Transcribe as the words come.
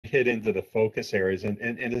hit into the focus areas, and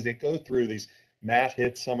as they go through these, Matt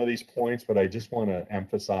hit some of these points, but I just want to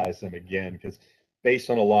emphasize them again, because based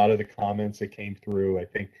on a lot of the comments that came through, I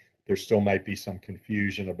think there still might be some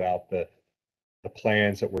confusion about the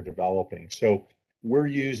plans that we're developing. So we're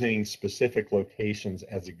using specific locations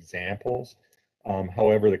as examples.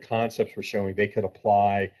 However, the concepts we're showing, they could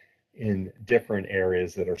apply in different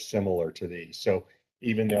areas that are similar to these. So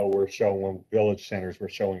even though we're showing village centers, we're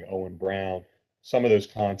showing Owen Brown, some of those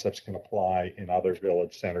concepts can apply in other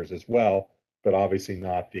village centers as well, but obviously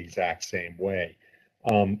not the exact same way.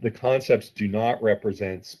 The concepts do not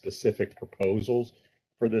represent specific proposals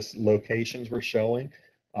for this locations we're showing.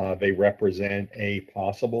 They represent a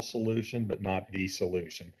possible solution, but not the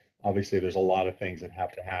solution. Obviously, there's a lot of things that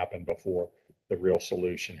have to happen before the real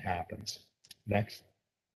solution happens. Next.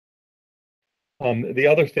 The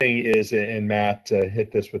other thing is, and Matt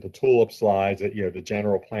hit this with the tulip slides, that the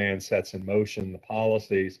general plan sets in motion the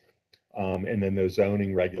policies, and then those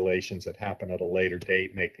zoning regulations that happen at a later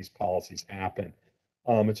date make these policies happen.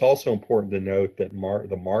 It's also important to note that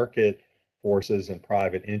the market forces and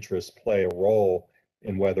private interests play a role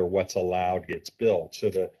in whether what's allowed gets built. So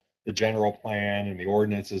the general plan and the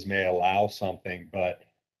ordinances may allow something, but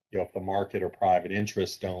if the market or private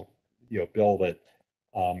interests don't build it,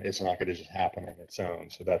 it's not going to just happen on its own.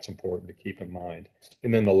 So that's important to keep in mind.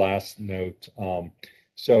 And then the last note,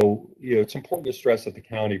 so it's important to stress that the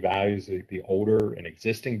county values the older and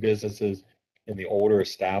existing businesses in the older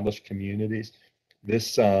established communities.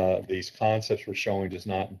 These concepts we're showing do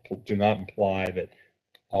not imply that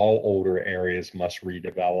all older areas must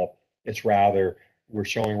redevelop. It's rather, we're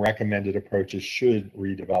showing recommended approaches should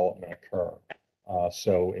redevelopment occur.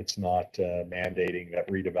 So it's not mandating that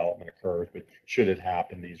redevelopment occurs, but should it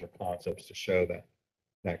happen, these are concepts to show that.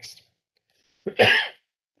 Next.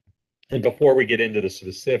 And before we get into the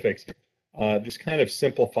specifics, this kind of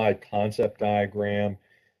simplified concept diagram,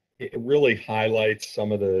 it really highlights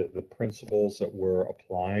some of the principles that we're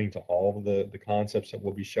applying to all of the concepts that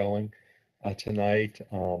we'll be showing tonight.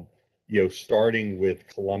 Starting with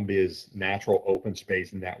Columbia's natural open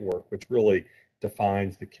space network, which really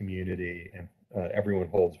defines the community, and everyone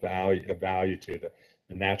holds value to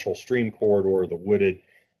the natural stream corridor, the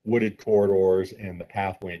wooded corridors, and the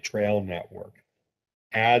pathway and trail network.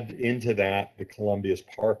 Add into that the Columbia's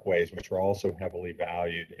parkways, which are also heavily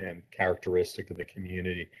valued and characteristic of the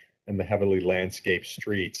community, and the heavily landscaped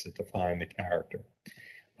streets that define the character.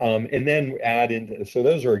 And then add in, so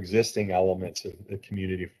those are existing elements of the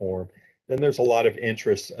community form. Then there's a lot of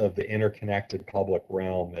interest of the interconnected public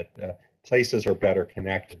realm, that places are better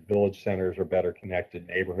connected, village centers are better connected,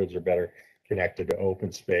 neighborhoods are better connected to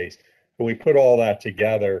open space. When we put all that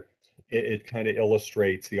together, it kind of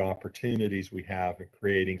illustrates the opportunities we have in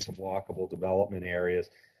creating some walkable development areas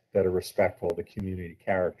that are respectful of the community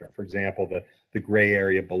character. For example, the gray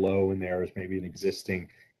area below in there is maybe an existing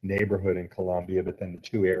neighborhood in Columbia, but then the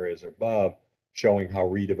two areas above showing how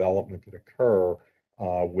redevelopment could occur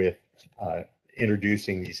with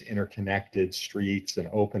introducing these interconnected streets and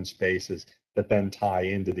open spaces that then tie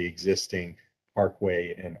into the existing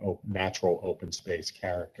parkway and natural open space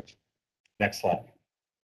character. Next slide.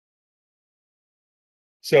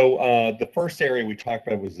 So the first area we talked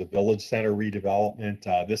about was the village center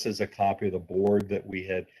redevelopment. This is a copy of the board that we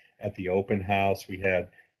had at the open house. We had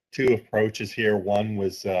two approaches here. One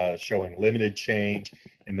was showing limited change,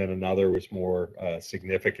 and then another was more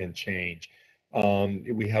significant change.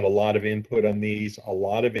 We had a lot of input on these. A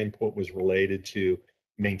lot of input was related to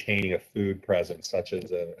maintaining a food presence, such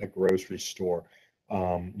as a grocery store.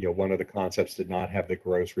 One of the concepts did not have the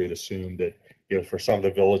grocery. It assumed that for some of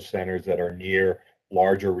the village centers that are near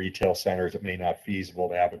larger retail centers, it may not be feasible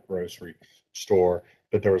to have a grocery store,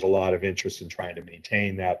 but there was a lot of interest in trying to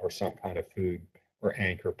maintain that or some kind of food or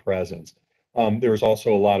anchor presence. There was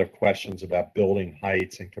also a lot of questions about building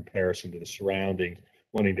heights in comparison to the surroundings,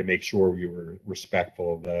 wanting to make sure we were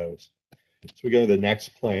respectful of those. So we go to the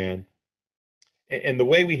next plan. And the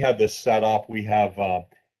way we have this set up,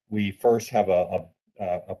 we first have a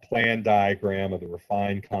plan diagram of the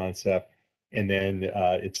refined concept, and then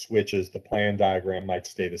it switches. The plan diagram might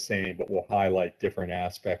stay the same, but we'll highlight different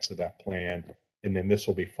aspects of that plan. And then this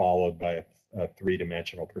will be followed by a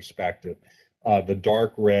three-dimensional perspective. The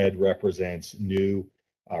dark red represents new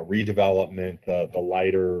redevelopment. The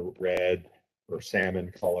lighter red or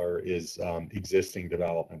salmon color is existing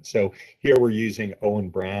development. So here we're using Owen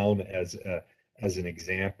Brown as an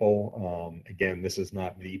example. Again, this is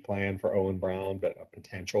not the plan for Owen Brown, but a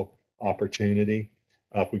potential opportunity.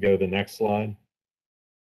 If we go to the next slide.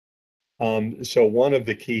 So one of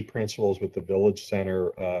the key principles with the village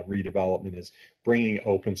center redevelopment is bringing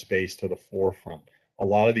open space to the forefront. a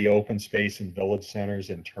lot of the open space in village centers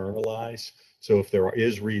internalize. So if there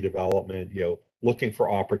is redevelopment, looking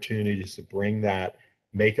for opportunities to bring that,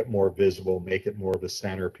 make it more visible, make it more of a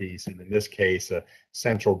centerpiece. And in this case, a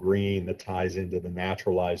central green that ties into the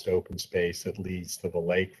naturalized open space that leads to the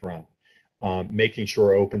lakefront. Making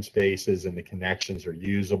sure open spaces and the connections are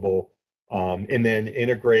usable. And then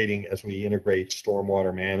integrating, as we integrate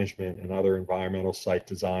stormwater management and other environmental site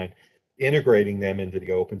design, integrating them into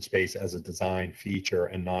the open space as a design feature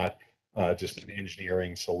and not just an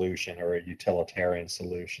engineering solution or a utilitarian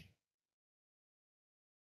solution.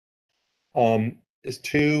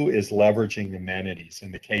 Two is leveraging amenities.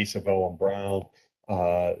 In the case of Owen Brown,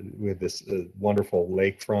 with this wonderful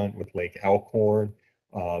lakefront with Lake Elkhorn,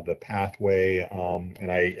 the pathway,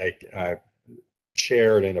 and I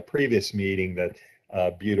shared in a previous meeting that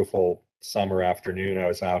beautiful summer afternoon I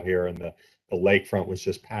was out here and the lakefront was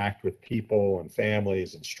just packed with people and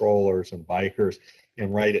families and strollers and bikers.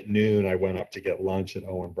 And right at noon, I went up to get lunch at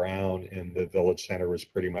Owen Brown and the village center was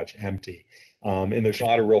pretty much empty. And there's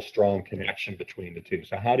not a real strong connection between the two.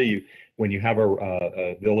 So how do you, when you have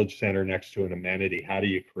a village center next to an amenity, how do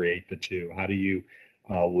you create the two? How do you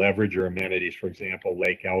leverage your amenities? For example,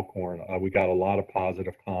 Lake Elkhorn, we got a lot of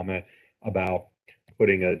positive comment about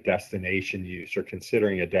putting a destination use or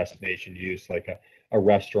considering a destination use like a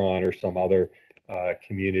restaurant or some other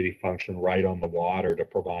community function right on the water to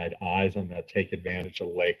provide eyes on that, take advantage of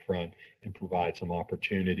the lakefront and provide some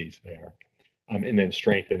opportunities there. And then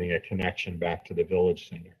strengthening a connection back to the village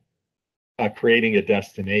center. Creating a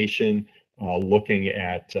destination, looking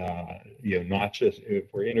at, not just, if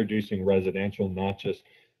we're introducing residential, not just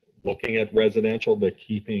looking at residential, but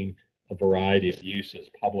keeping a variety of uses,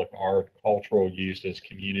 public art, cultural uses,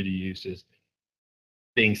 community uses,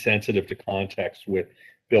 being sensitive to context with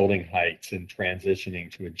building heights and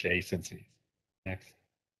transitioning to adjacencies. Next.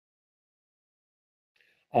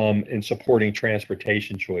 And supporting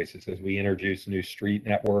transportation choices as we introduce new street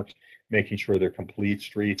networks, making sure they're complete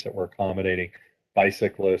streets that we're accommodating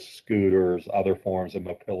bicyclists, scooters, other forms of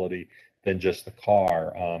mobility than just the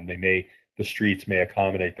car. The streets may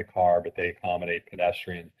accommodate the car, but they accommodate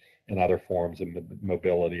pedestrians and other forms of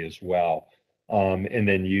mobility as well. And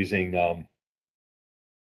then using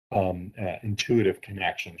intuitive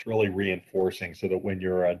connections, really reinforcing so that when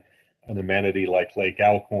you're an amenity like Lake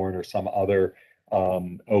Elkhorn or some other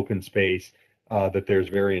open space, that there's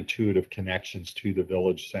very intuitive connections to the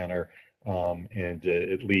village center, and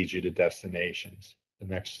it leads you to destinations. The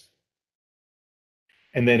next.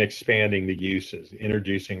 And then expanding the uses,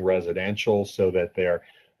 introducing residential so that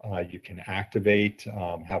you can activate,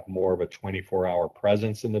 have more of a 24-hour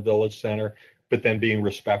presence in the village center, but then being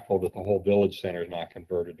respectful that the whole village center is not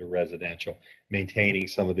converted to residential, maintaining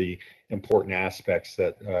some of the important aspects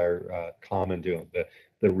that are common to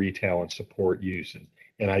the retail and support uses.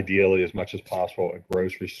 And ideally, as much as possible, a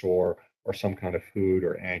grocery store or some kind of food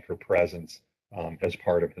or anchor presence as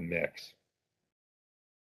part of the mix.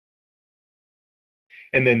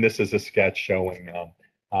 And then this is a sketch showing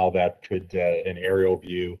how that could, an aerial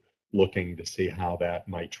view, looking to see how that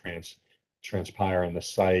might transpire on the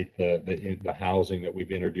site. The housing that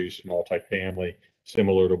we've introduced, multifamily,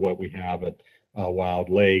 similar to what we have at Wild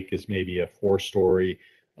Lake, is maybe a 4-story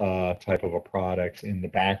type of a product. In the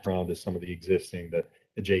background is some of the existing, the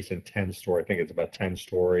adjacent 10-story, I think it's about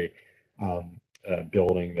 10-story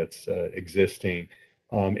building that's existing.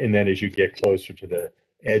 And then as you get closer to the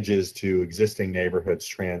edges to existing neighborhoods,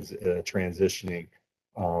 transitioning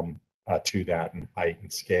to that in height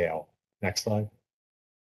and scale. Next slide.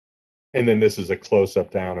 And then this is a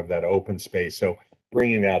close-up down of that open space. So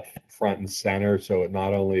bringing that front and center, so it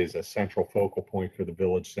not only is a central focal point for the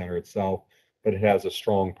village center itself, but it has a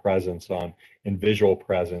strong presence and visual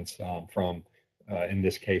presence from, in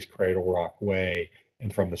this case, Cradle Rock Way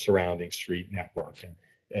and from the surrounding street network. And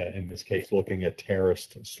in this case, looking at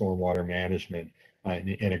terraced stormwater management and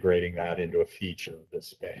integrating that into a feature of this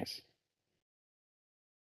space.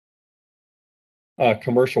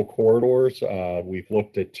 Commercial corridors, we've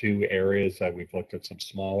looked at 2 areas. We've looked at some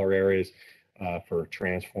smaller areas for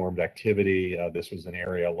transformed activity. This was an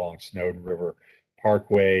area along Snowden River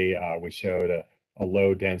Parkway. We showed a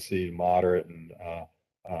low density, moderate, and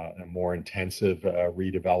a more intensive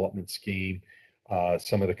redevelopment scheme.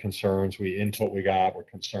 Some of the concerns input we got were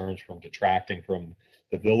concerns from detracting from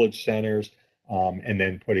the village centers, and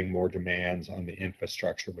then putting more demands on the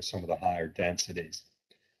infrastructure with some of the higher densities.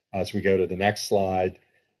 As we go to the next slide,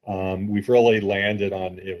 we've really landed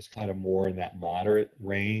on, it was kind of more in that moderate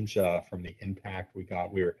range from the impact we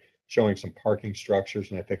got. We were showing some parking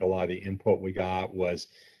structures, and I think a lot of the input we got was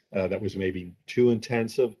that was maybe too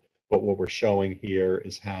intensive, but what we're showing here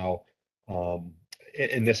is how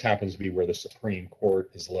and this happens to be where the Supreme Court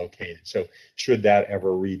is located. So should that ever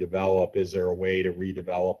redevelop, is there a way to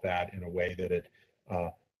redevelop that in a way that it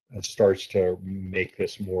starts to make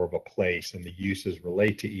this more of a place and the uses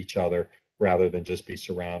relate to each other rather than just be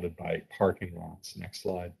surrounded by parking lots? Next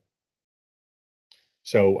slide.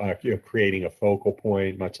 So, creating a focal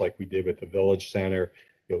point, much like we did with the Village Center.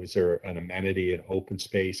 Is there an amenity, an open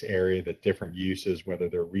space area that different uses, whether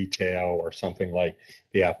they're retail or something like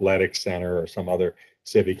the athletic center or some other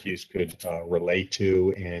civic use, could relate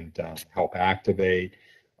to and help activate?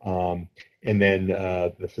 And then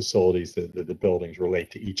the facilities, the buildings relate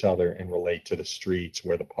to each other and relate to the streets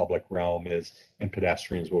where the public realm is and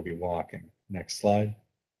pedestrians will be walking. Next slide.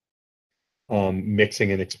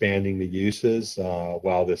 Mixing and expanding the uses.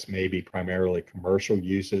 While this may be primarily commercial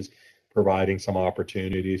uses, providing some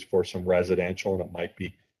opportunities for some residential, and it might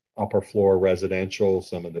be upper floor residential,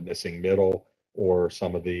 some of the missing middle, or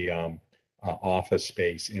some of the office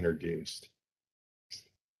space introduced.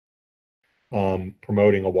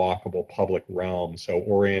 Promoting a walkable public realm, so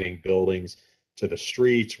orienting buildings to the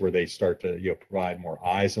streets where they start to provide more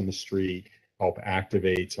eyes on the street, help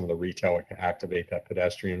activate some of the retail, activate that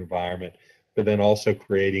pedestrian environment, but then also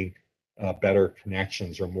creating better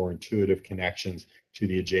connections or more intuitive connections to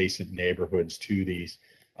the adjacent neighborhoods to these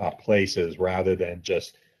places, rather than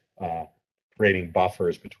just creating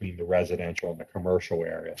buffers between the residential and the commercial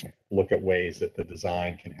area. Look at ways that the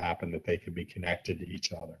design can happen, that they can be connected to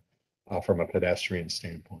each other from a pedestrian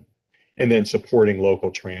standpoint. And then supporting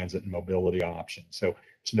local transit and mobility options. So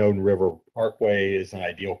Snowden River Parkway is an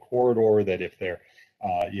ideal corridor that if they're,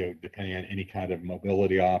 depending on any kind of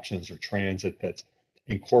mobility options or transit that's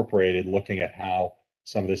incorporated, looking at how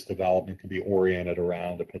some of this development can be oriented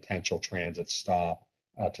around a potential transit stop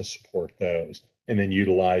to support those. And then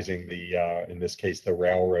utilizing the, in this case, the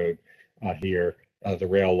railroad here, the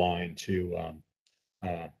rail line to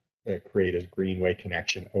create a greenway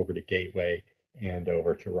connection over to Gateway and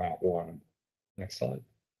over to Route 1. Next slide.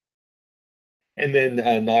 And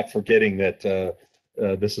then not forgetting that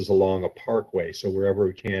this is along a parkway, so wherever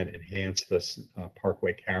we can enhance this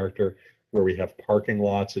parkway character, where we have parking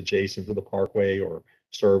lots adjacent to the parkway or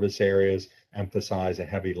service areas, emphasize a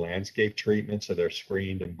heavy landscape treatment so they're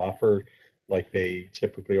screened and buffered like they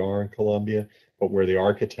typically are in Columbia, but where the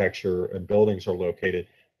architecture and buildings are located,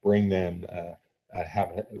 bring them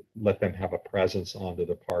let them have a presence onto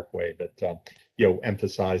the parkway, but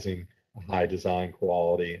emphasizing a high design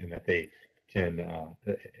quality and that they can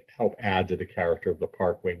help add to the character of the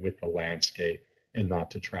parkway with the landscape and not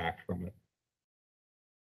detract from it.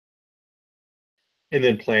 And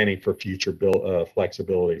then planning for future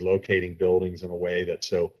flexibility, locating buildings in a way that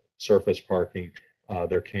so surface parking,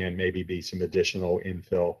 there can maybe be some additional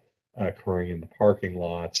infill occurring in the parking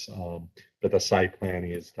lots, but the site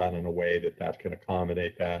planning is done in a way that that can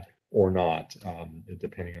accommodate that or not,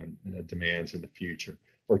 depending on the demands in the future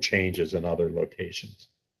or changes in other locations.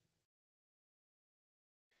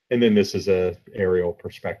 And then this is a aerial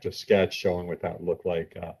perspective sketch showing what that looked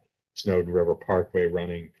like, Snowden River Parkway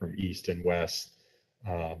running from east and west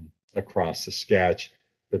across the sketch,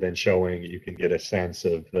 but then showing you can get a sense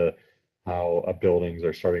of how buildings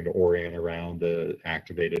are starting to orient around the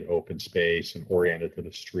activated open space and oriented to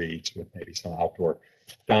the streets with maybe some outdoor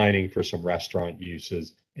dining for some restaurant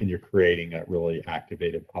uses, and you're creating that really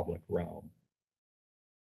activated public realm.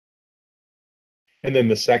 And then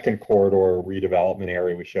the second corridor redevelopment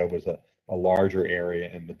area we showed was a larger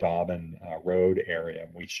area in the Dobbin Road area.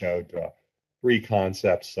 And we showed 3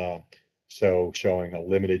 concepts, so showing a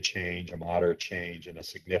limited change, a moderate change, and a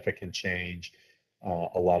significant change.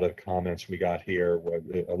 A lot of comments we got here were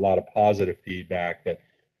a lot of positive feedback that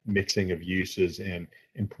mixing of uses and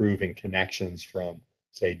improving connections from,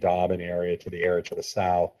 say, Dobbin area to the area to the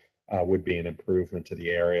south would be an improvement to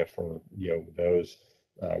the area for those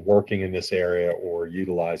working in this area or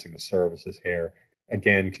utilizing the services here.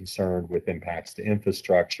 Again, concerned with impacts to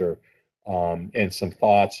infrastructure, and some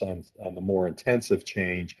thoughts on the more intensive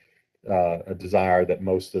change, a desire that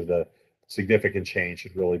most of the significant change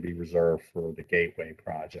should really be reserved for the Gateway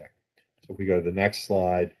project. So if we go to the next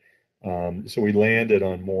slide, so we landed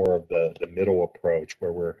on more of the middle approach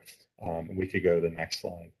where we could go to the next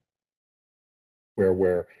slide, where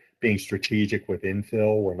we're being strategic with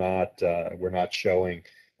infill. We're not showing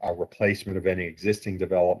a replacement of any existing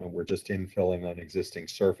development. We're just infilling on existing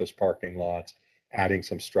surface parking lots, adding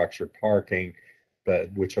some structured parking,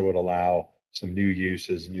 but which would allow some new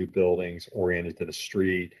uses, new buildings oriented to the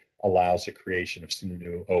street, allows the creation of some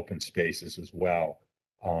new open spaces as well.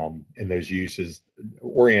 And those uses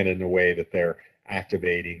oriented in a way that they're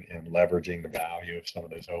activating and leveraging the value of some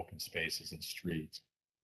of those open spaces and streets.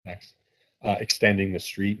 Next. extending the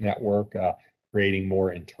street network, creating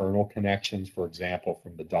more internal connections, for example,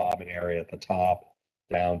 from the Dobbin area at the top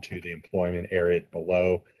down to the employment area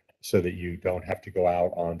below, so that you don't have to go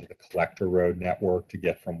out onto the collector road network to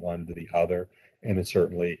get from one to the other. And then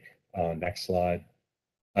certainly, next slide,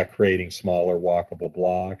 creating smaller walkable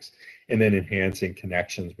blocks, and then enhancing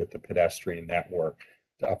connections with the pedestrian network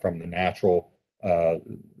from the natural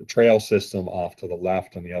trail system off to the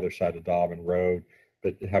left on the other side of Dobbin Road,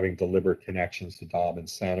 but having deliberate connections to Dobbin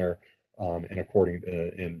Center, and according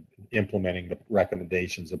to in implementing the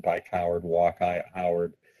recommendations of Bike Howard, Walk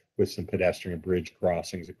Howard, with some pedestrian bridge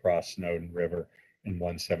crossings across Snowden River and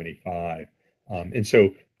 175. And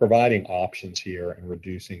so providing options here and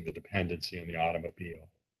reducing the dependency on the automobile.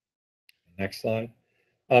 Next slide.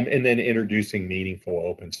 And then introducing meaningful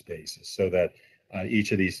open spaces so that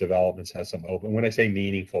each of these developments has some open. When I say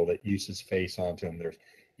meaningful, that uses face onto them, there's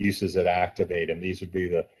uses that activate them. These would be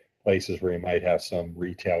the places where you might have some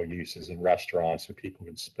retail uses and restaurants so people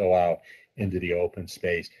can spill out into the open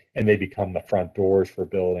space, and they become the front doors for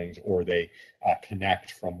buildings, or they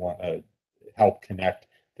connect from one, help connect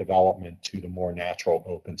development to the more natural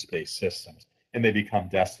open space systems, and they become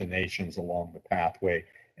destinations along the pathway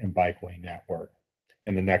and bikeway network.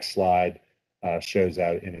 And the next slide shows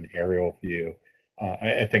that in an aerial view.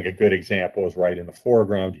 I think a good example is right in the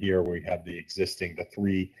foreground here, where we have the existing, the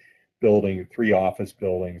three office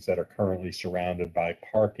buildings that are currently surrounded by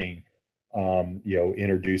parking,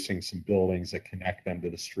 introducing some buildings that connect them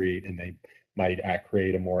to the street, and they might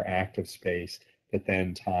create a more active space that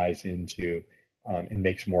then ties into and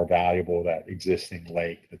makes more valuable that existing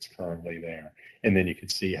lake that's currently there. And then you can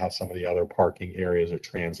see how some of the other parking areas are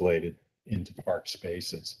translated into park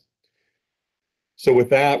spaces. So with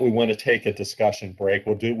that, we want to take a discussion break.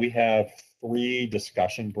 We have 3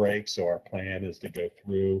 discussion breaks. So our plan is to go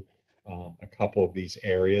through a couple of these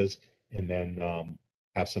areas and then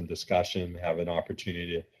have some discussion, have an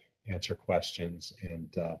opportunity to answer questions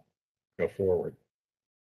and go forward.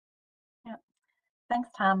 Yeah. Thanks,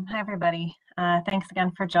 Tom. Hi, everybody. Thanks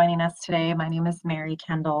again for joining us today. My name is Mary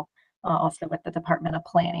Kendall, also with the Department of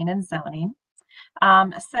Planning and Zoning.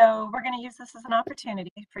 So we're going to use this as an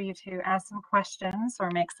opportunity for you to ask some questions or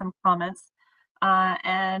make some comments.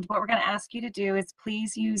 And what we're going to ask you to do is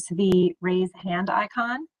please use the raise hand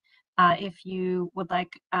icon if you would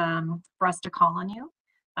like for us to call on you.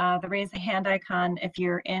 The raise a hand icon, if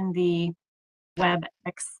you're in the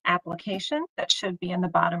WebEx application, that should be in the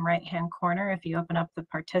bottom right hand corner. If you open up the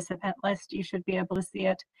participant list, you should be able to see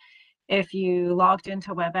it. If you logged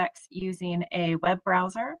into WebEx using a web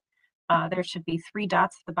browser, there should be 3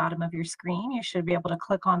 dots at the bottom of your screen. You should be able to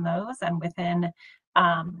click on those, and within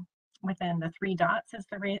the 3 dots is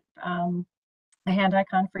the hand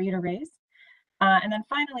icon for you to raise. And then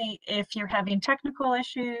finally, if you're having technical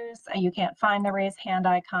issues, you can't find the raise hand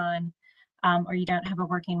icon, or you don't have a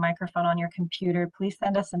working microphone on your computer, please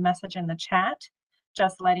send us a message in the chat,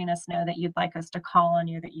 just letting us know that you'd like us to call on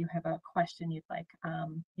you, that you have a question you'd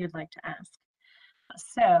like to ask.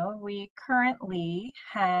 So we currently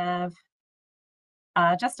have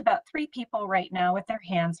just about 3 people right now with their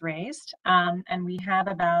hands raised, and we have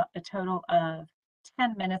about a total of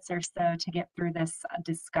 10 minutes or so to get through this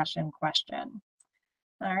discussion question.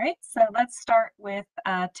 All right, so let's start with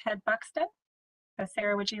Ted Buxton. So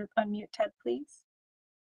Sarah, would you unmute Ted, please?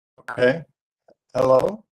 Okay.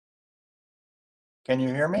 Hello? Can you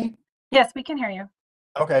hear me? Yes, we can hear you.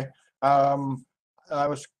 Okay. I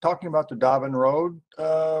was talking about the Dobbin Road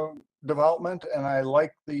development, and I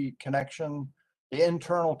like the connection, the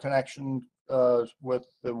internal connection with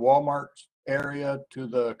the Walmart area to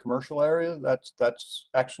the commercial area. That's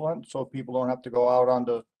excellent, so people don't have to go out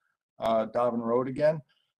onto Dobbin Road again.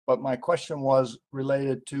 But my question was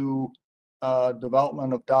related to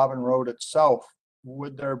development of Dobbin Road itself.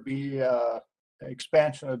 Would there be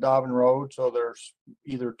expansion of Dobbin Road so there's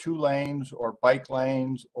either 2 lanes or bike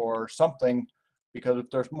lanes or something? Because if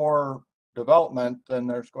there's more development, then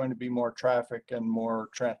there's going to be more traffic and more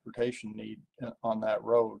transportation need on that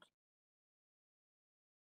road.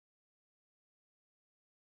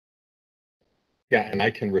 Yeah, and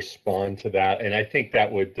I can respond to that. And I think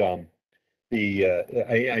that would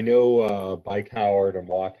I know Bike Howard and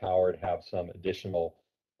Walk Howard have some additional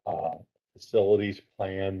facilities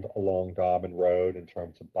planned along Dobbin Road in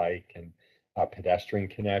terms of bike and pedestrian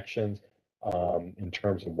connections. In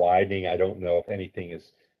terms of widening, I don't know if anything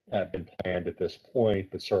has been planned at this point,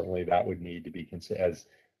 but certainly that would need to be considered as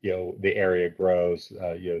the area grows.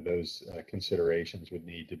 Those considerations would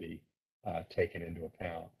need to be taken into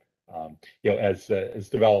account. As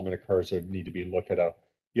development occurs, there need to be look at a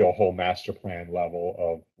whole master plan level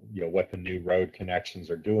of, what the new road connections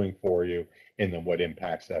are doing for you, and then what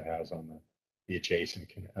impacts that has on the adjacent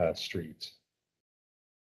streets.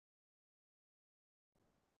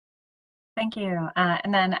 Thank you.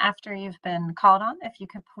 And then after you've been called on, if you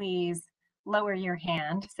could please lower your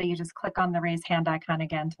hand. So you just click on the raise hand icon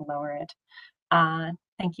again to lower it.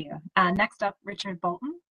 Thank you. Next up, Richard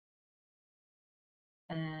Bolton.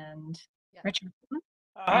 And Yeah. Richard Bolton.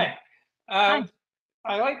 Hi. Hi.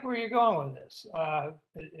 I like where you're going with this.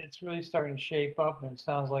 It's really starting to shape up, and it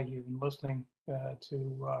sounds like you've been listening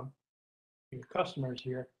to your customers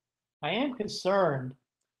here. I am concerned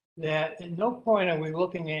that at no point are we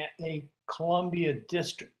looking at a Columbia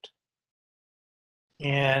district.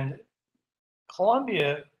 And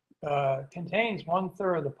Columbia contains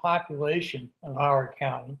 1/3 of the population of Howard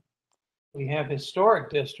County. We have historic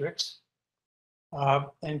districts.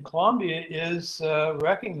 And Columbia is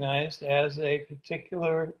recognized as a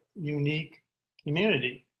particular unique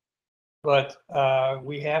community, but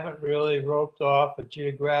we haven't really roped off a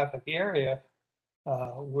geographic area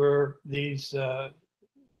where these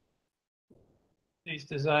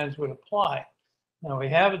designs would apply. Now we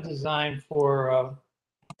have a design for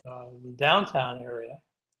the downtown area,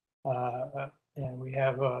 and we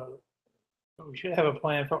should have a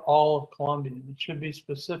plan for all of Columbia. It should be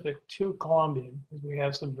specific to Columbia because we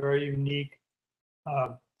have some very unique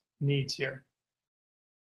needs here.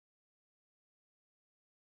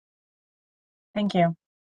 Thank you.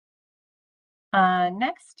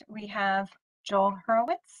 Next, we have Joel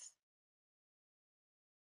Hurwitz.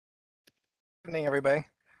 Good evening, everybody.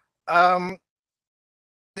 The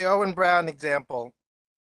Owen Brown example.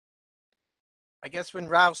 I guess when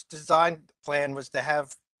Ralph's design plan was to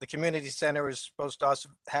have the community center was supposed to also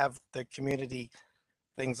have the community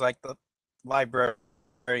things like the library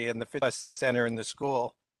and the fitness center and the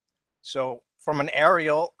school. So from an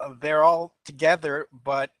aerial, they're all together,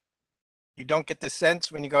 but you don't get the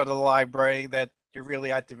sense when you go to the library that you're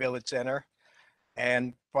really at the village center.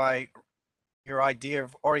 And by your idea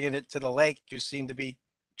of oriented to the lake, you seem to be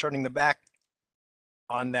turning the back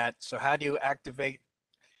on that. So how do you activate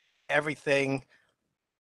everything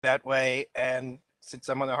that way? And since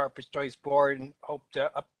I'm on the Harper's Choice board and hope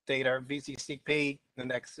to update our VCCP in the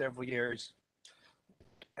next several years,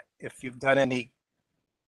 if you've done any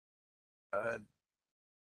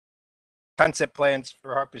concept plans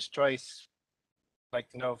for Harper's Choice, I'd like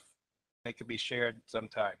to know if they could be shared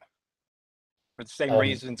sometime. For the same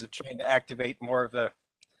reasons of trying to activate more of the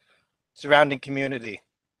surrounding community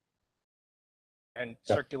and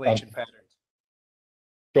circulation patterns.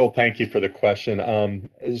 Joel, thank you for the question.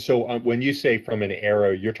 So when you say from an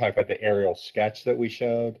aerial, you're talking about the aerial sketch that we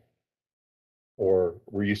showed? Or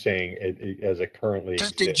were you saying it as it currently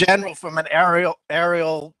Just in exists? general, from an aerial,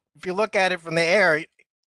 if you look at it from the air,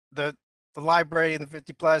 the library and the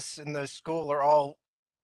 50 plus and the school are all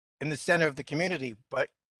in the center of the community, but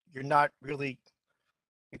you're not really,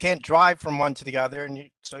 you can't drive from one to the other, and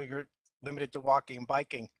so you're limited to walking and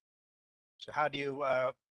biking. So how do you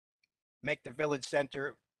make the village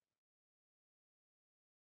center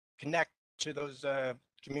connect to those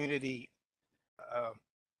community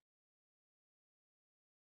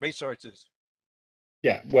resources?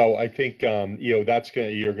 Yeah, well, I think you're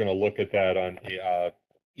gonna look at that on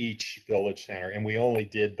each village center, and we only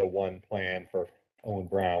did the one plan for Owen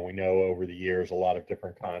Brown. We know over the years a lot of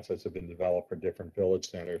different concepts have been developed for different village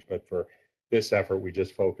centers, but for this effort, we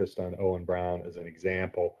just focused on Owen Brown as an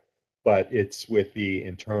example. But it's with the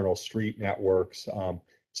internal street networks.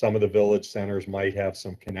 Some of the village centers might have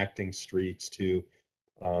some connecting streets to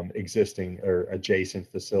existing or adjacent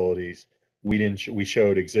facilities. We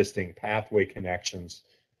showed existing pathway connections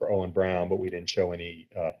for Owen Brown, but we didn't show any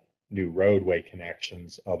new roadway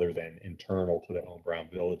connections other than internal to the Owen Brown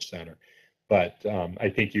Village Center. But I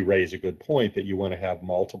think you raise a good point that you want to have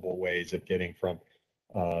multiple ways of getting from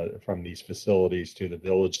these facilities to the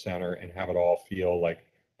village center and have it all feel like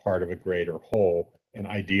part of a greater whole. And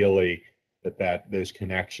ideally, those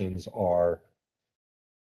connections are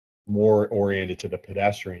more oriented to the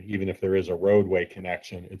pedestrian. Even if there is a roadway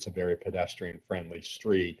connection, it's a very pedestrian friendly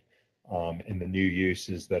street. And the new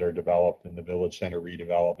uses that are developed in the village center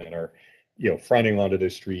redevelopment are, fronting onto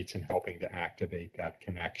those streets and helping to activate that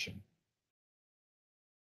connection.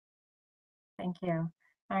 Thank you.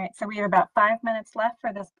 All right, so we have about 5 minutes left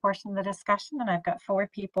for this portion of the discussion, and I've got 4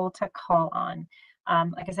 people to call on.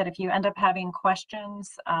 Like I said, if you end up having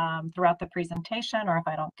questions throughout the presentation, or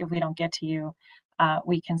if we don't get to you,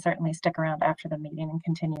 we can certainly stick around after the meeting and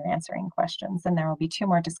continue answering questions. And there will be 2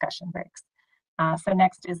 more discussion breaks. So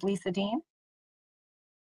next is Lisa Dean.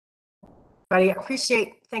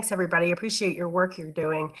 Thanks everybody. Appreciate your work you're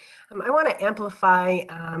doing. I want to amplify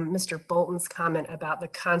Mr. Bolton's comment about the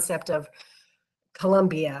concept of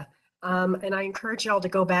Columbia. And I encourage y'all to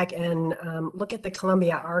go back and look at the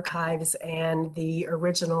Columbia archives and the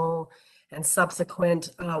original and subsequent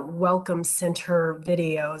Welcome Center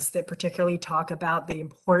videos that particularly talk about the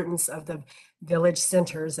importance of the village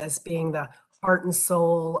centers as being the heart and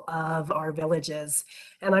soul of our villages.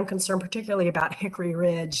 And I'm concerned particularly about Hickory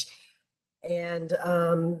Ridge and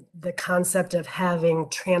the concept of having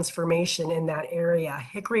transformation in that area.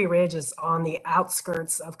 Hickory Ridge is on the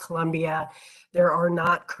outskirts of Columbia. There are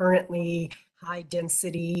not currently high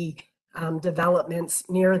density developments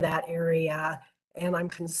near that area. And I'm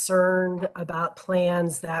concerned about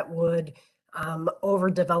plans that would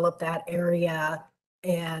overdevelop that area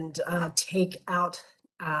and take out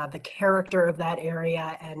the character of that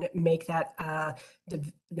area and make that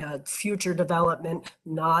the future development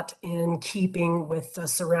not in keeping with the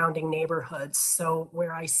surrounding neighborhoods. So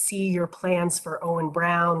where I see your plans for Owen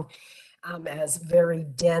Brown as very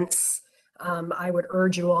dense, I would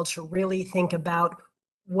urge you all to really think about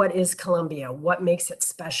what is Columbia, what makes it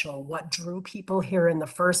special, what drew people here in the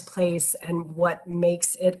first place, and what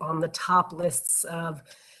makes it on the top lists of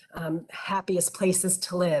happiest places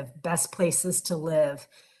to live, best places to live.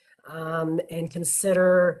 And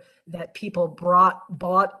consider that people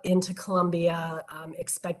bought into Columbia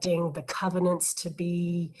expecting the covenants to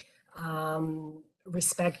be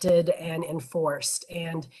respected and enforced.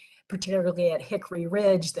 And particularly at Hickory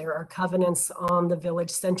Ridge, there are covenants on the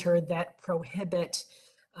village center that prohibit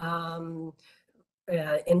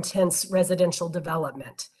intense residential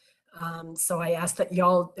development. So I ask that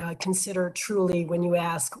y'all consider truly when you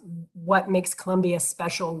ask what makes Columbia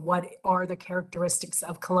special, what are the characteristics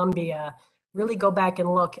of Columbia, really go back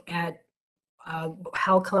and look at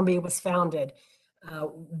how Columbia was founded,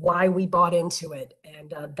 why we bought into it,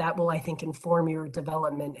 and that will, I think, inform your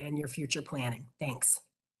development and your future planning. Thanks.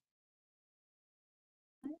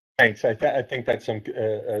 Thanks. I think that's some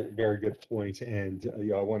very good points, and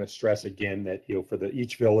I want to stress again that for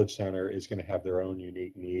each village center is going to have their own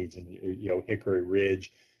unique needs, and Hickory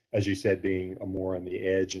Ridge, as you said, being more on the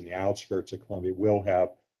edge and the outskirts of Columbia, will have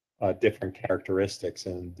different characteristics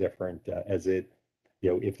and different as it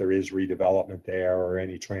if there is redevelopment there or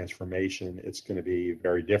any transformation, it's going to be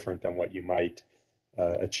very different than what you might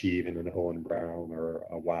achieve in an Owen Brown or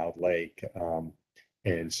a Wild Lake.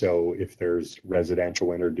 And so if there's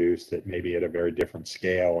residential introduced that maybe at a very different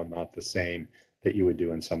scale and not the same that you would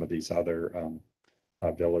do in some of these other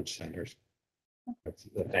village centers.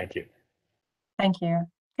 Thank you. Thank you.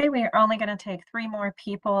 Okay, we are only going to take 3 more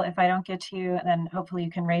people. If I don't get to you, then hopefully you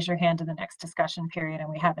can raise your hand in the next discussion period, and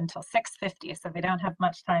we have until 6:50, so we don't have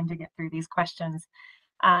much time to get through these questions.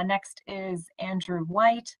 Next is Andrew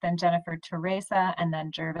White, then Jennifer Teresa, and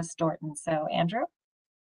then Jervis Dorton. So Andrew?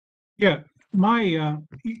 Yeah,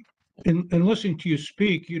 in listening to you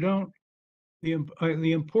speak,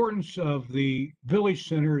 the importance of the village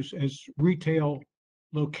centers as retail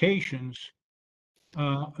locations,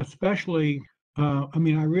 especially,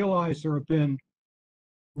 I realize there have been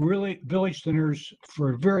really village centers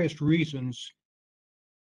for various reasons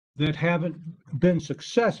that haven't been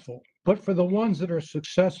successful, but for the ones that are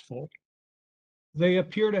successful, they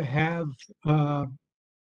appear to have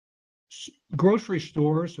grocery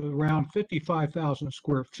stores of around 55,000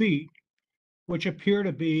 square feet, which appear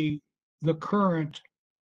to be the current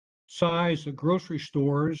size of grocery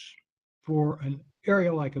stores for an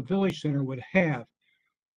area like a village center would have.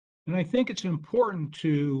 And I think it's important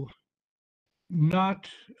to not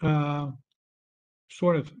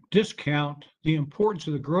sort of discount the importance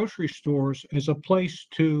of the grocery stores as a place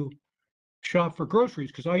to shop for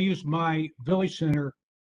groceries, because I use my village center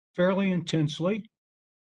fairly intensely.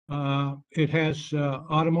 It has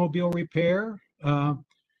automobile repair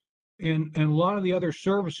and a lot of the other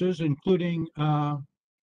services, including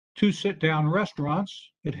 2 sit-down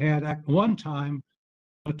restaurants. It had at one time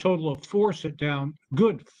a total of 4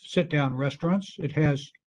 good sit-down restaurants. It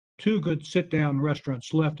has 2 good sit-down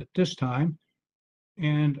restaurants left at this time.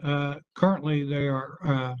 And currently they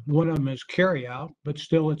are, one of them is carry-out, but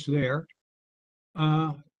still it's there.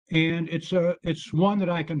 And it's one that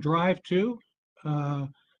I can drive to,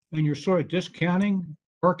 and you're sort of discounting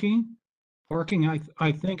parking. Parking,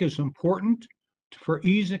 I think, is important for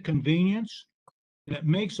ease and convenience. And it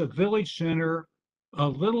makes a village center a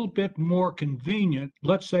little bit more convenient,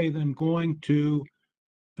 let's say, than going to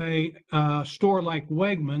a store like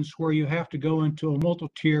Wegmans, where you have to go into a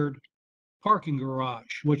multi-tiered parking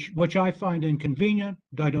garage, which I find inconvenient.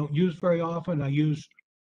 I don't use very often. I use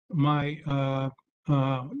my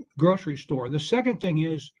grocery store. The second thing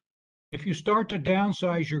is if you start to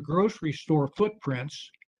downsize your grocery store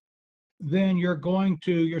footprints, then you're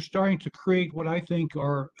starting to create what I think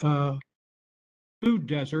are food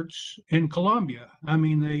deserts in Columbia. I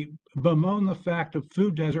mean, they bemoan the fact of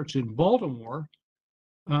food deserts in Baltimore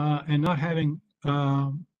and not having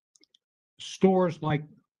stores like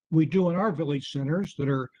we do in our village centers that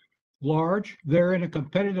are large. They're in a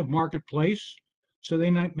competitive marketplace, so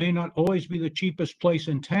they may not always be the cheapest place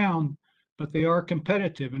in town, but they are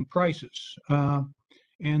competitive in prices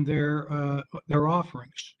and their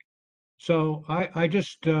offerings. So I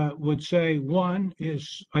just would say one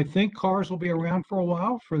is I think cars will be around for a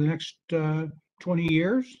while, for the next 20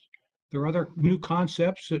 years. There are other new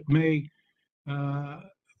concepts that may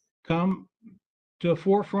come to the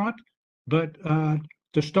forefront, but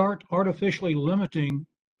to start artificially limiting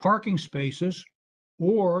parking spaces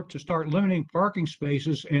or to start limiting parking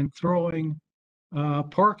spaces and throwing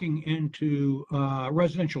parking into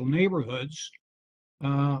residential neighborhoods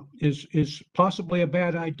is possibly a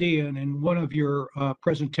bad idea. And in one of your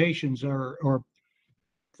presentations or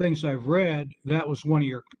things I've read, that was one of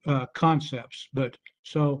your concepts. But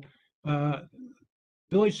so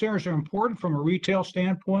village centers are important from a retail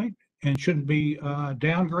standpoint and shouldn't be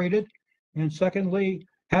downgraded. And secondly,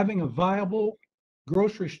 having a viable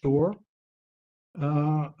grocery store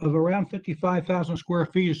of around 55,000 square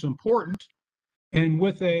feet is important. And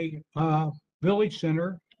with a village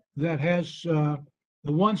center that has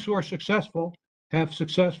the ones who are successful have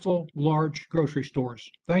successful large grocery stores.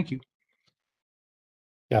 Thank you.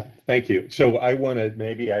 Yeah, thank you. So I wanted,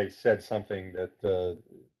 maybe I said something that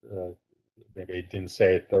maybe I didn't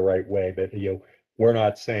say it the right way, but we're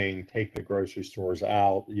not saying take the grocery stores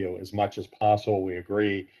out, as much as possible. We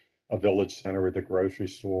agree a village center with a grocery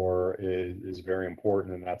store is very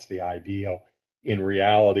important, and that's the ideal. In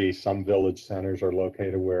reality, some village centers are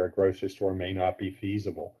located where a grocery store may not be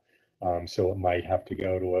feasible. So it might have to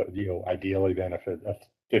go to ideally then if a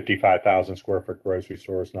 55,000 square foot grocery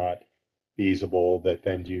store is not feasible, that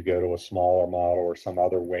then you go to a smaller model or some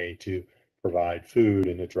other way to provide food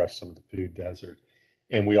and address some of the food desert.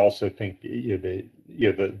 And we also think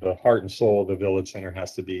the heart and soul of the village center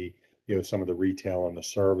has to be some of the retail and the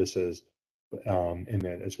services, and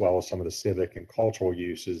then as well as some of the civic and cultural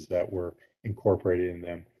uses that were incorporated in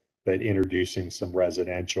them. But introducing some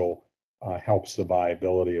residential helps the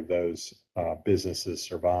viability of those businesses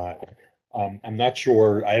survive. I'm not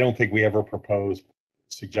sure. I don't think we ever proposed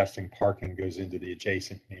suggesting parking goes into the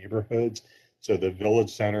adjacent neighborhoods. So the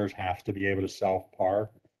village centers have to be able to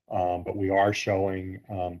self-park, but we are showing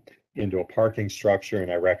into a parking structure,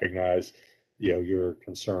 and I recognize your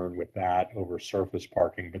concern with that over surface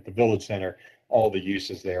parking, but the village center, all the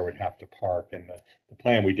uses there would have to park. And the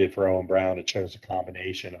plan we did for Owen Brown, it shows a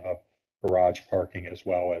combination of garage parking as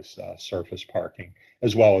well as surface parking,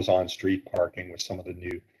 as well as on-street parking with some of the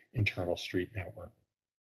new internal street network.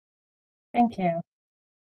 Thank you.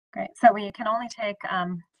 Great. So we can only take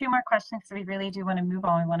 2 more questions, so we really do want to move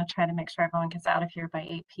on. We want to try to make sure everyone gets out of here by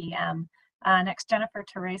 8 p.m. Next, Jennifer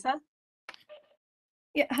Teresa.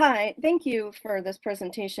 Yeah, hi. Thank you for this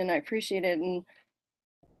presentation. I appreciate it. And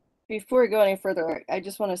before we go any further, I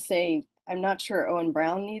just want to say I'm not sure Owen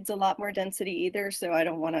Brown needs a lot more density either, so I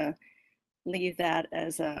don't want to leave that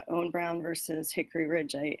as Owen Brown versus Hickory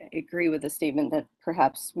Ridge. I agree with the statement that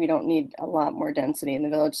perhaps we don't need a lot more density in the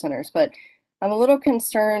village centers, but I'm a little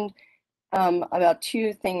concerned about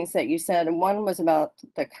 2 things that you said. And one was about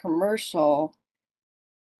the commercial.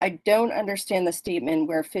 I don't understand the statement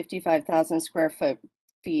where 55,000 square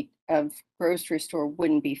feet of grocery store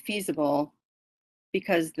wouldn't be feasible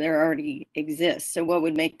because there already exists. So what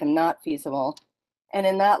would make them not feasible? And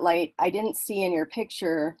in that light, I didn't see in your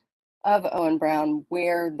picture of Owen Brown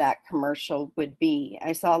where that commercial would be.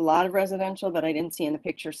 I saw a lot of residential, but I didn't see in the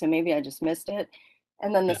picture, so maybe I just missed it.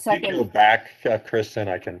 And then the second, you can go back, Kristen,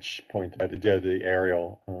 I can point out the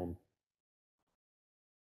aerial.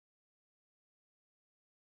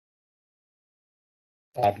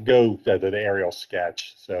 Go to the aerial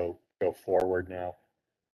sketch. So go forward now.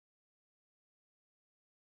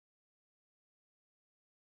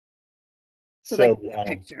 so the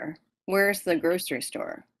picture, where's the grocery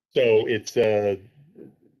store? So it's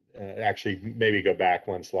actually maybe go back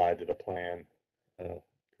 1 slide to the plan,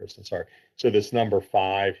 Kristen. Sorry. So this number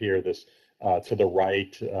 5 here, this to the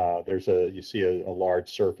right, there's you see a large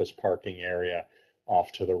surface parking area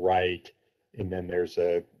off to the right, and then there's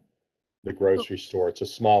the grocery store. It's a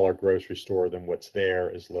smaller grocery store than what's there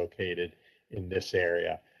is located in this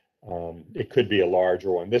area. It could be a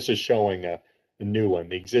larger one. This is showing a new one.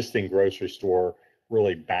 The existing grocery store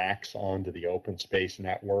really backs onto the open space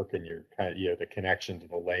network, and you're kind of, the connection to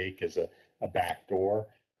the lake is a back door.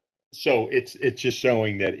 So it's just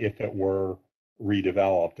showing that if it were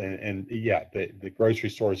redeveloped, and yeah, the grocery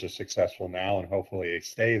stores are successful now, and hopefully they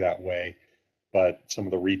stay that way. But some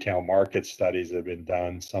of the retail market studies that have been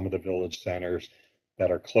done, some of the village centers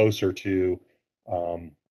that are closer to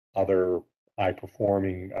other high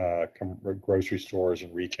performing grocery stores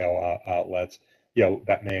and retail outlets, you know,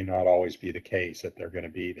 that may not always be the case that they're going to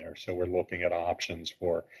be there. So we're looking at options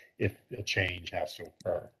for if a change has to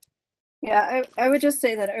occur. Yeah, I would just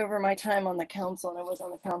say that over my time on the council, and I was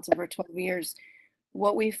on the council for 12 years,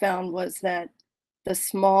 what we found was that the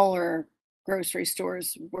smaller grocery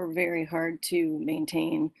stores were very hard to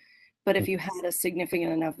maintain. But if you had a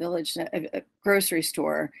significant enough village, a grocery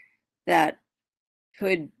store that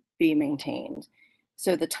could be maintained.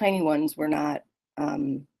 So the tiny ones were not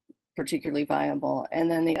particularly viable. And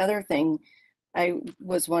then the other thing I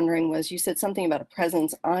was wondering was, you said something about a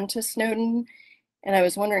presence onto Snowden. And I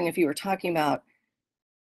was wondering if you were talking about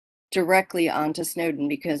directly onto Snowden,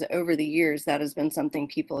 because over the years, that has been something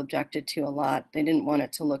people objected to a lot. They didn't want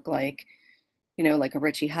it to look like, you know, like a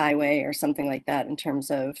Ritchie Highway or something like that in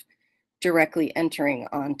terms of directly entering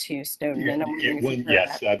onto Snowden. And I'm wondering if you heard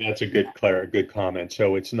Yes, that. that's a good comment.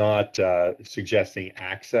 So it's not suggesting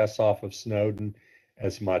access off of Snowden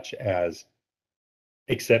as much as,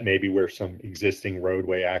 except maybe where some existing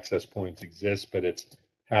roadway access points exist, but it's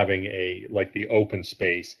having a, like the open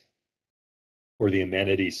space or the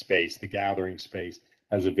amenity space, the gathering space,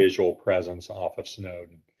 has a visual presence off of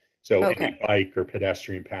Snowden. So any Okay. bike or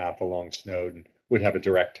pedestrian path along Snowden would have a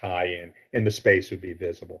direct tie-in, and the space would be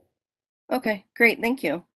visible. Okay, great. Thank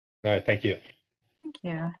you. All right, thank you. Thank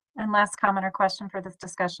you. And last comment or question for this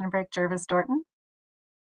discussion break, Jervis Dorton.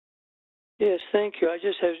 Yes, thank you. I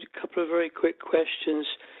just have a couple of very quick questions.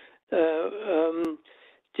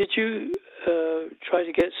 Did you try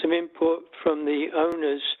to get some input from the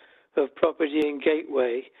owners of property in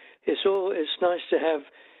Gateway? It's nice to have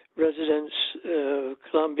residents of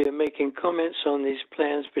Columbia making comments on these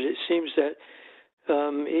plans, but it seems that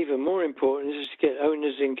even more important is to get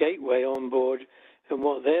owners in Gateway on board and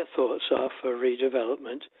what their thoughts are for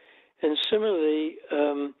redevelopment. And similarly,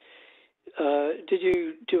 did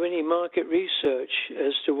you do any market research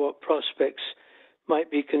as to what prospects might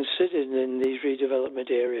be considered in these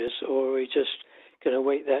redevelopment areas, or are we just going to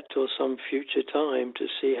wait that till some future time to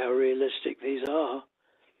see how realistic these are?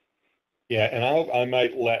 Yeah, and I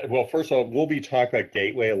might well, first of all, we'll be talking about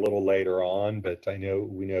Gateway a little later on, but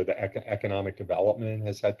we know the economic development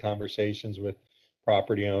has had conversations with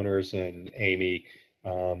property owners, and Amy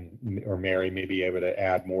or Mary may be able to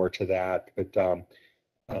add more to that. But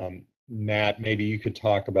Matt, maybe you could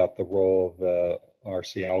talk about the role of the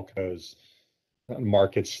HoCo's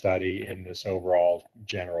market study in this overall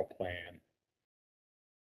general plan.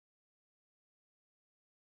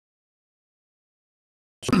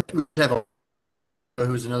 We have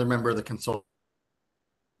who's another member of the consulting.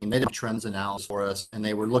 They did trends analysis for us, and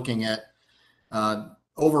they were looking at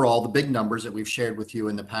overall the big numbers that we've shared with you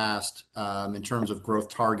in the past in terms of growth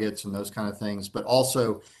targets and those kind of things. But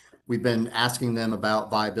also, we've been asking them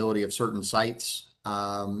about viability of certain sites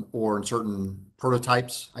or in certain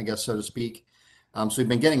prototypes, I guess, so to speak. So we've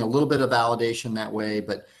been getting a little bit of validation that way.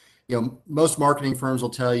 But most marketing firms will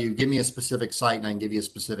tell you, give me a specific site and I can give you a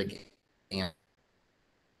specific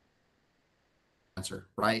answer,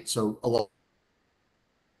 right? So a lot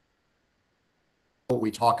what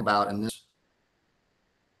we talk about in this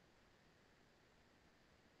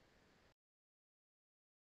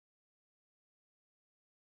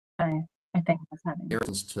I think that's having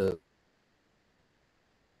to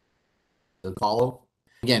follow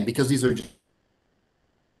again, because these are just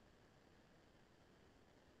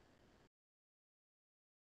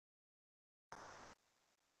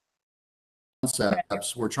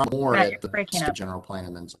concepts. We're trying more Matt, at the general plan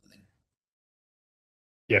and then something.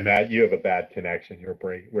 Yeah, Matt, you have a bad connection.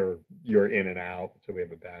 You're in and out, so we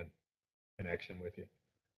have a bad connection with you.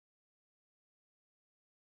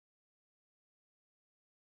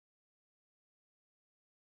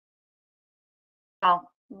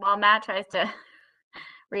 Well, while Matt tries to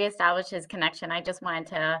reestablish his connection, I just wanted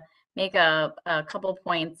to make a couple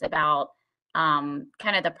points about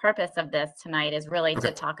kind of the purpose of this tonight is really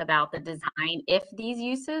to talk about the design if these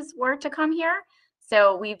uses were to come here.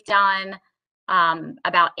 So we've done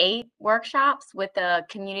about 8 workshops with the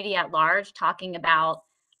community at large talking about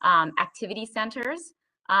activity centers,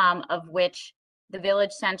 of which the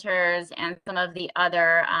village centers and some of the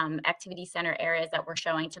other activity center areas that we're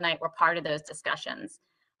showing tonight were part of those discussions.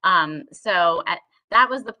 That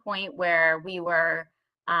was the point where we were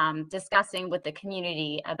discussing with the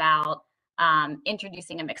community about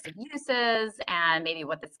introducing a mix of uses and maybe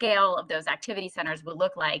what the scale of those activity centers would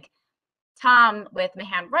look like Tom with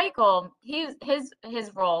Mahan Reichel,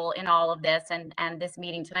 his role in all of this and this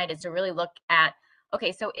meeting tonight is to really look at,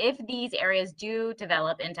 okay, so if these areas do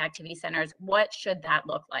develop into activity centers, what should that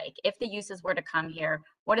look like? If the uses were to come here,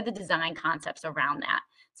 what are the design concepts around that?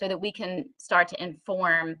 So that we can start to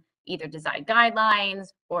inform either design guidelines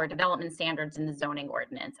or development standards in the zoning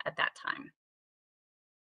ordinance at that time.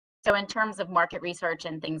 So in terms of market research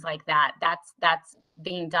and things like that, that's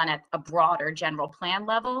being done at a broader general plan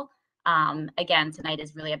level. Again, tonight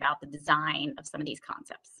is really about the design of some of these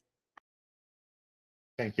concepts.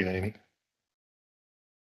 Thank you, Amy.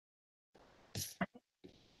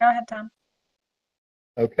 Go ahead, Tom.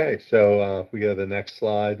 Okay, so if we go to the next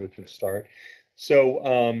slide, we can start.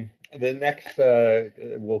 So the next,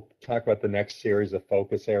 we'll talk about the next series of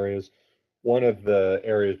focus areas. One of the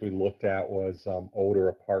areas we looked at was older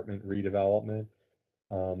apartment redevelopment.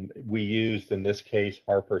 We used, in this case,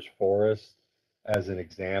 Harper's Forest as an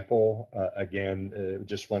example. Again,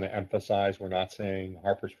 just want to emphasize, we're not saying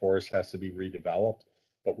Harper's Forest has to be redeveloped,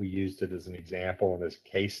 but we used it as an example in this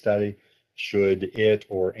case study. Should it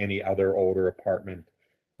or any other older apartment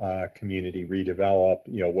community redevelop,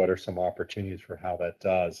 what are some opportunities for how that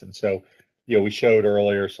does? And so, we showed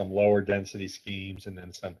earlier some lower density schemes and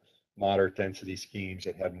then some moderate density schemes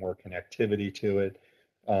that had more connectivity to it.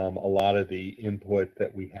 A lot of the input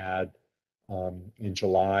that we had in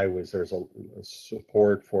July was there's a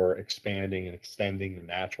support for expanding and extending the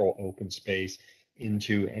natural open space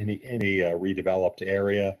into any redeveloped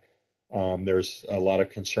area. There's a lot of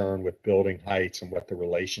concern with building heights and what the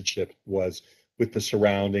relationship was with the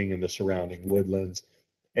surrounding and the surrounding woodlands,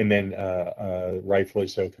 and then rightfully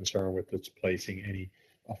so concerned with displacing any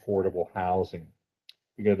affordable housing.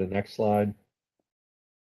 We go to the next slide.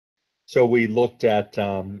 So we looked at,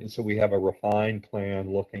 so we have a refined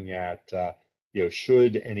plan looking at,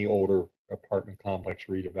 should any older apartment complex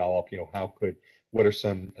redevelop, what are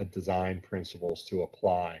some design principles to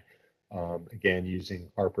apply? Again,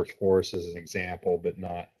 using Harper's Forest as an example, but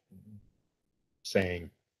not saying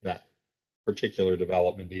that particular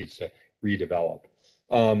development needs to redevelop.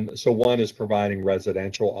 So one is providing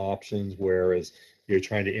residential options, whereas you're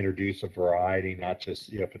trying to introduce a variety, not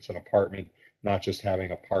just, if it's an apartment, not just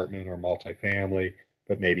having apartment or multifamily,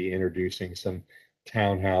 but maybe introducing some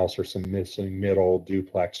townhouse or some missing middle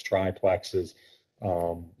duplex, triplexes,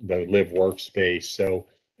 the live workspace. So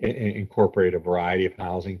incorporate a variety of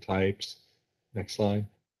housing types. Next slide.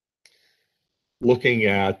 Looking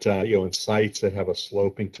at, in sites that have a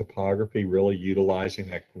sloping topography, really utilizing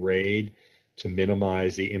that grade to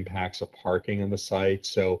minimize the impacts of parking on the site.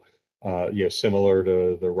 So, similar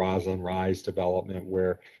to the Roslyn Rise development,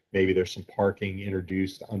 where maybe there's some parking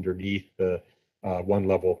introduced underneath the one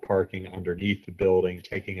level of parking underneath the building,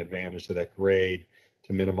 taking advantage of that grade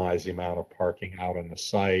to minimize the amount of parking out on the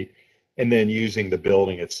site. And then using the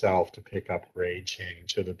building itself to pick up grade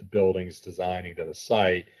change so that the building's designing to the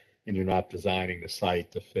site and you're not designing the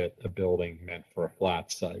site to fit a building meant for a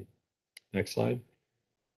flat site. Next slide.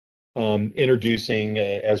 Introducing,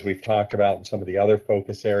 as we've talked about in some of the other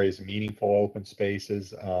focus areas, meaningful open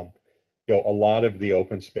spaces. A lot of the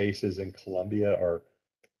open spaces in Columbia are,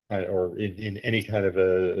 or in any kind of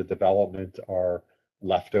a development, are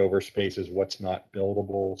leftover spaces, what's not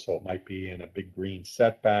buildable. So it might be in a big green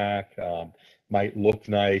setback, might look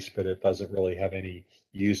nice, but it doesn't really have any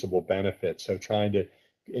usable benefit. So trying to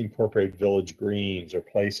incorporate village greens or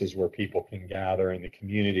places where people can gather and the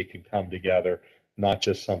community can come together, not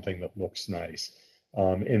just something that looks nice.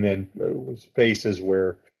 And then spaces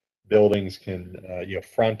where buildings can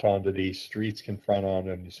front onto these, streets can front on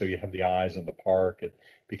them, so you have the eyes on the park. It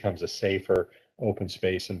becomes a safer open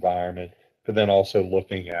space environment, but then also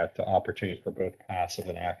looking at the opportunities for both passive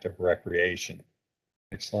and active recreation.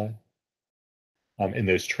 Next slide. And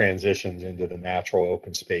those transitions into the natural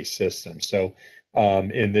open space system. So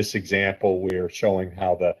in this example, we're showing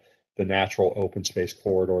how the natural open space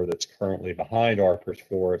corridor that's currently behind Harper's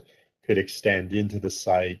Forest could extend into the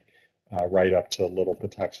site right up to Little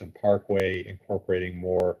Patuxent Parkway, incorporating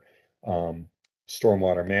more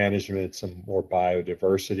stormwater management, some more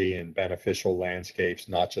biodiversity and beneficial landscapes,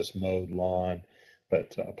 not just mowed lawn, but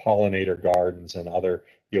pollinator gardens and other,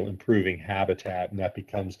 improving habitat, and that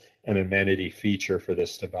becomes an amenity feature for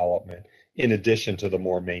this development, in addition to the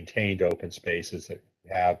more maintained open spaces that we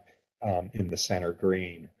have in the center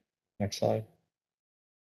green. Next slide.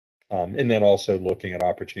 And then also looking at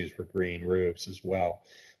opportunities for green roofs as well.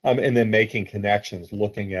 And then making connections,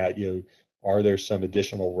 looking at, are there some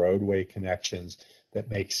additional roadway connections that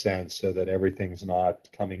make sense so that everything's not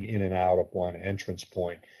coming in and out of one entrance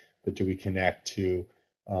point, but do we connect to,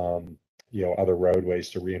 other roadways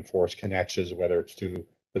to reinforce connections, whether it's to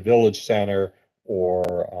the village center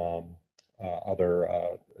or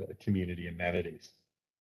other community amenities.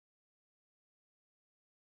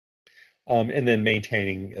 And then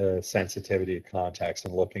maintaining sensitivity to context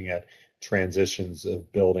and looking at transitions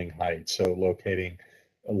of building height. So locating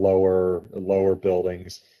lower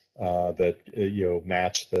buildings that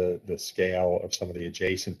match the scale of some of the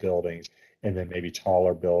adjacent buildings, and then maybe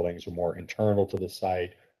taller buildings are more internal to the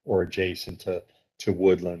site or adjacent to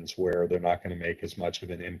woodlands where they're not going to make as much of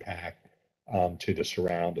an impact to the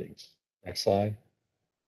surroundings. Next slide.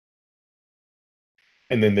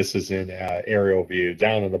 And then this is in aerial view.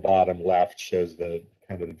 Down in the bottom left shows the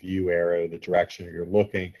kind of the view arrow, the direction you're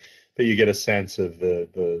looking, but you get a sense of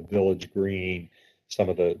the village green. Some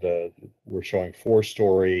of we're showing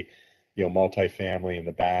 4-story, multifamily in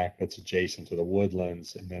the back that's adjacent to the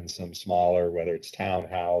woodlands, and then some smaller, whether it's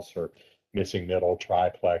townhouse or missing middle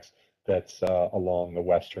triplex, that's along the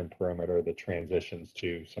western perimeter that transitions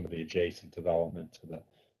to some of the adjacent development to the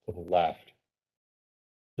left.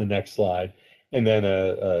 The next slide. And then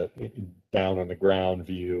a down on the ground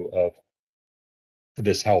view of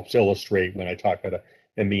this helps illustrate when I talk about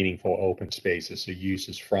a meaningful open spaces. So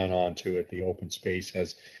uses front onto it. The open space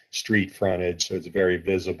has street frontage, so it's very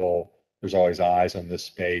visible. There's always eyes on this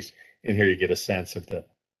space. And here you get a sense of the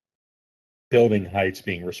building heights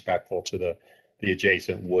being respectful to the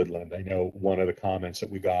adjacent woodland. I know one of the comments that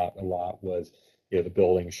we got a lot was, the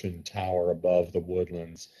building shouldn't tower above the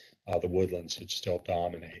woodlands. The woodlands should still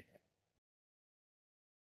dominate.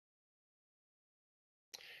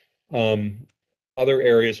 Other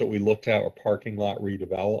areas that we looked at were parking lot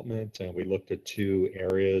redevelopment, and we looked at 2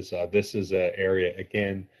 areas. This is an area,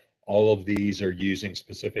 again, all of these are using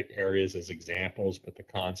specific areas as examples, but the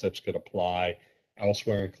concepts could apply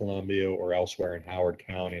elsewhere in Columbia or elsewhere in Howard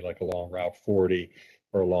County, like along Route 40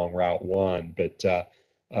 or along Route 1. But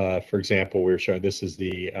for example, we were showing this is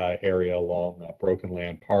the area along Broken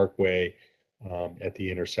Land Parkway at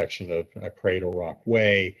the intersection of Cradle Rock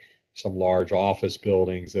Way. Some large office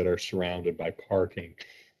buildings that are surrounded by parking.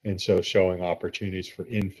 And so showing opportunities for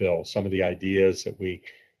infill. Some of the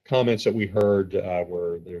comments that we heard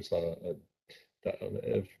were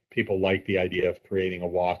if people like the idea of creating a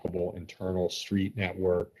walkable internal street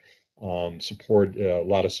network, a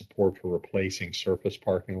lot of support for replacing surface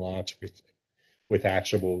parking lots with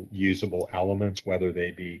actual usable elements, whether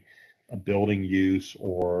they be a building use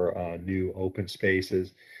or new open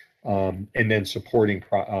spaces. And then supporting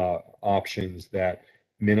options that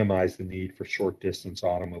minimize the need for short distance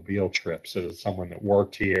automobile trips. So that someone that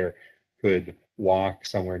worked here could walk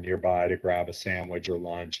somewhere nearby to grab a sandwich or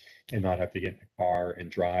lunch and not have to get in a car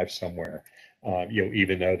and drive somewhere.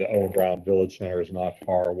 Even though the Owen Brown Village Center is not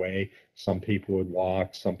far away, some people would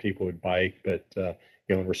walk, some people would bike, but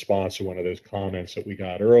in response to one of those comments that we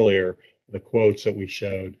got earlier, the quotes that we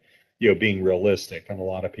showed, being realistic, and a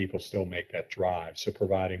lot of people still make that drive. So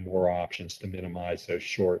providing more options to minimize those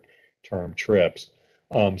short-term trips.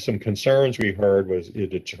 Some concerns we heard was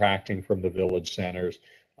detracting from the village centers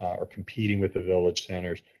or competing with the village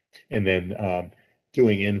centers, and then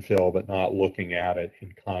doing infill, but not looking at it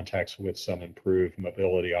in context with some improved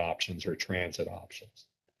mobility options or transit options.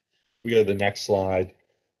 We go to the next slide.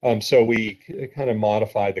 So we kind of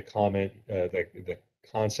modified the comment, the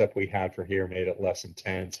concept we had for here, made it less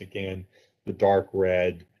intense. Again, the dark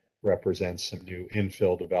red represents some new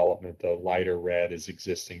infill development. The lighter red is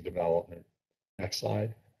existing development. Next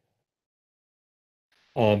slide.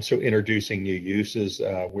 So introducing new uses.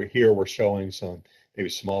 We're showing some maybe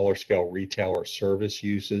smaller scale retail or service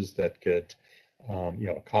uses that could,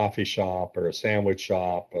 a coffee shop or a sandwich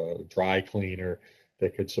shop, a dry cleaner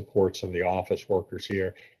that could support some of the office workers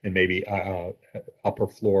here, and maybe upper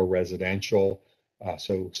floor residential.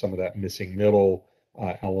 So some of that missing middle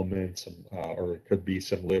elements, or it could be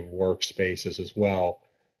some live workspaces as well.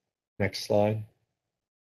 Next slide.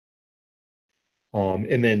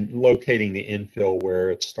 And then locating the infill where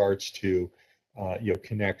it starts to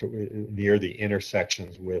connect near the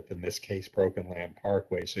intersections with, in this case, Broken Land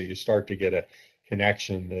Parkway. So you start to get a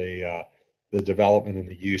connection. The development and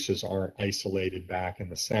the uses aren't isolated back in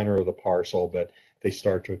the center of the parcel, but they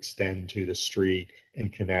start to extend to the street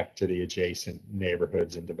and connect to the adjacent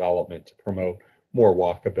neighborhoods and development to promote more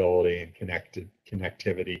walkability and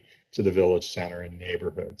connectivity to the village center and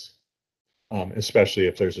neighborhoods. Especially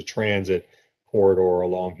if there's a transit corridor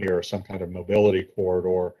along here or some kind of mobility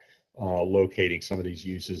corridor, locating some of these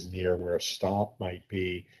uses near where a stop might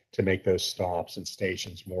be to make those stops and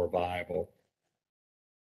stations more viable.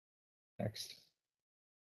 Next.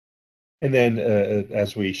 And then,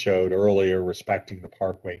 as we showed earlier, respecting the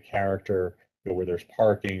parkway character, where there's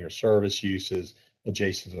parking or service uses,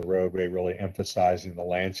 adjacent to the roadway, really emphasizing the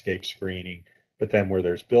landscape screening. But then where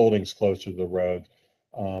there's buildings closer to the road,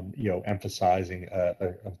 emphasizing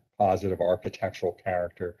a positive architectural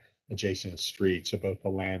character adjacent to streets. So both the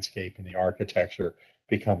landscape and the architecture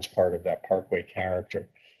becomes part of that parkway character.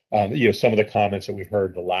 Some of the comments that we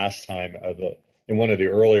heard the last time in one of the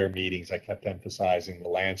earlier meetings, I kept emphasizing the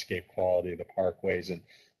landscape quality of the parkways, and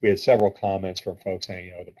we had several comments from folks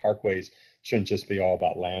saying, the parkways shouldn't just be all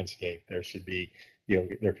about landscape. There should be,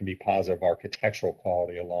 there can be positive architectural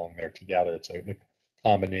quality along there together. It's a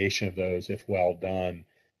combination of those, if well done,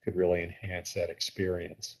 could really enhance that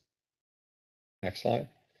experience. Next slide.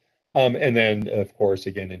 And then, of course,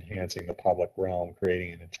 again, enhancing the public realm,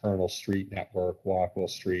 creating an internal street network, walkable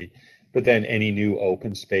street, but then any new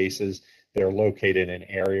open spaces that are located in an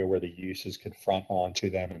area where the uses could front onto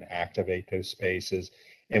them and activate those spaces,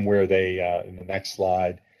 and where they, in the next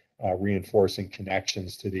slide, reinforcing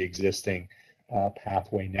connections to the existing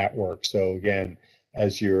pathway network. So again,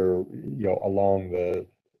 as you're, along the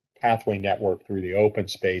pathway network through the open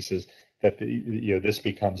spaces, that this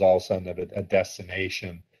becomes all of a sudden a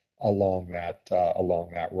destination along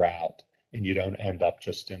that route, and you don't end up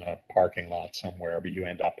just in a parking lot somewhere, but you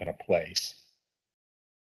end up in a place.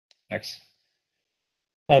 Next.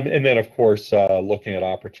 And then, of course, looking at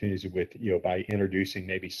opportunities with, by introducing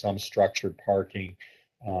maybe some structured parking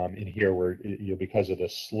in here where, because of the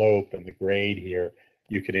slope and the grade here,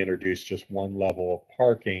 you could introduce just one level of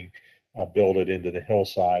parking, build it into the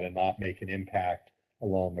hillside and not make an impact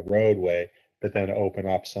along the roadway, but then open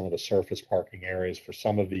up some of the surface parking areas for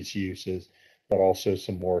some of these uses, but also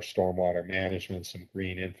some more stormwater management, some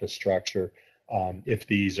green infrastructure. If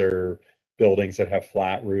these are buildings that have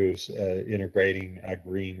flat roofs, integrating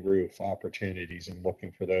green roof opportunities and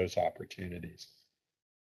looking for those opportunities.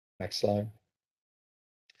 Next slide.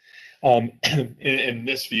 In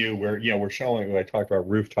this view, we're showing, I talked about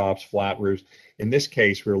rooftops, flat roofs. In this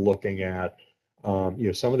case, we're looking at,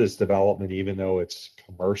 some of this development, even though it's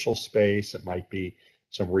commercial space, it might be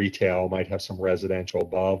some retail, might have some residential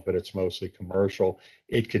above, but it's mostly commercial.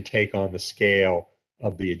 It could take on the scale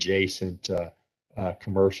of the adjacent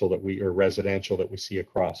commercial or residential that we see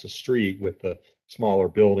across the street with the smaller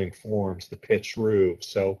building forms, the pitched roof.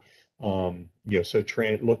 So,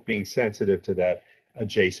 being sensitive to that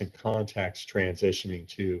adjacent context, transitioning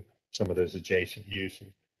to some of those adjacent uses.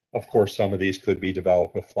 Of course, some of these could be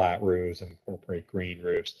developed with flat roofs and incorporate green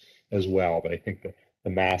roofs as well. But I think the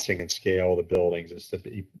massing and scale of the buildings is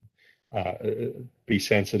to be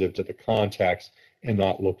sensitive to the context and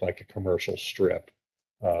not look like a commercial strip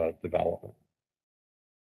development.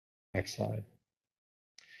 Next slide.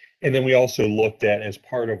 And then we also looked at, as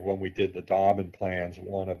part of when we did the Dobbin plans,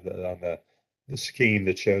 one of the scheme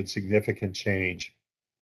that showed significant change,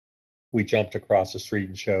 we jumped across the street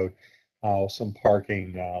and showed how some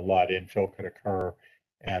parking lot infill could occur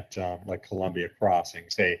at like Columbia Crossing.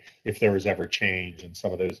 Say if there was ever change and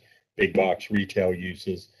some of those big box retail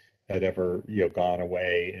uses had ever gone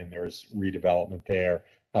away and there's redevelopment there,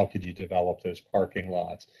 how could you develop those parking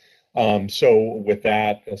lots? So with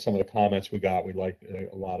that, some of the comments we got, we liked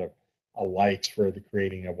a lot of likes for the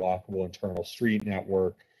creating a walkable internal street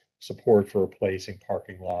network, support for replacing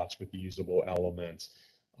parking lots with usable elements.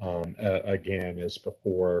 Again, as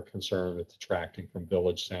before, concern with detracting from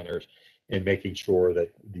village centers and making sure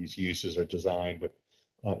that these uses are designed with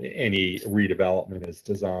any redevelopment is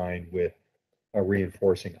designed with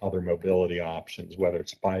reinforcing other mobility options, whether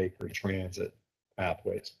it's bike or transit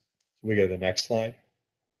pathways. We go to the next slide.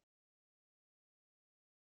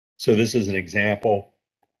 So this is an example.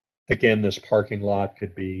 Again, this parking lot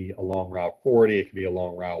could be along Route 40, it could be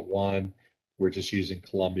along Route 1. We're just using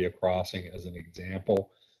Columbia Crossing as an example.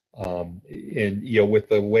 And with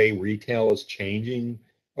the way retail is changing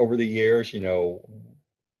over the years,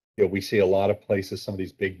 we see a lot of places, some of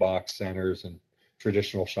these big box centers and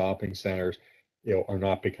traditional shopping centers, are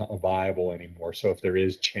not become viable anymore. So if there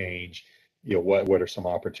is change, what are some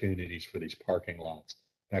opportunities for these parking lots?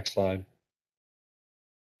 Next slide.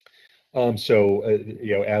 As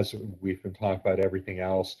we've been talking about everything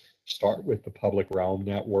else, start with the public realm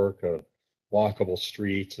network of walkable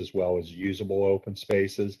streets as well as usable open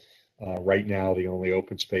spaces. Right now, the only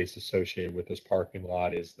open space associated with this parking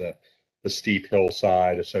lot is the steep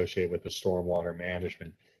hillside associated with the stormwater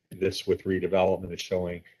management. This, with redevelopment, is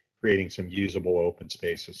showing creating some usable open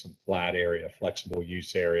spaces, some flat area, flexible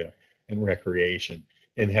use area, and recreation,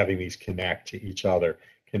 and having these connect to each other,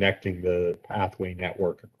 connecting the pathway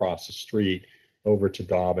network across the street over to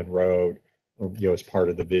Dobbin Road, as part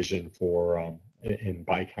of the vision for in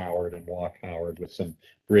Bike Howard and Walk Howard, with some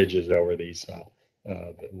bridges over these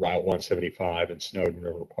Route 175 and Snowden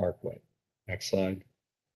River Parkway. Next slide.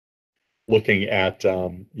 Looking at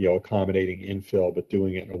accommodating infill, but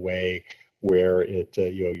doing it in a way where it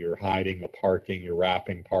you're hiding the parking, you're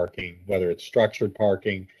wrapping parking, whether it's structured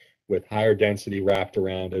parking with higher density wrapped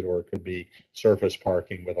around it, or it could be surface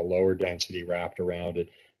parking with a lower density wrapped around it.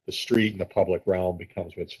 The street and the public realm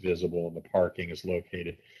becomes what's visible, and the parking is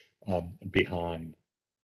located behind.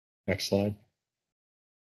 Next slide.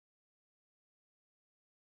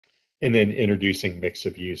 And then introducing mix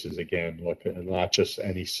of uses again, look at not just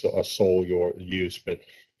any sole use, but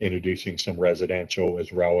introducing some residential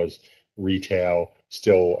as well as retail,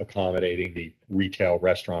 still accommodating the retail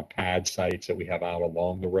restaurant pad sites that we have out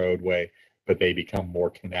along the roadway, but they become more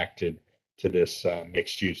connected to this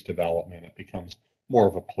mixed use development. It becomes more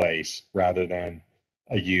of a place rather than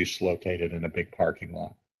a use located in a big parking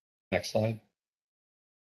lot. Next slide.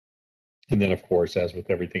 And then, of course, as with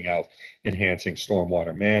everything else, enhancing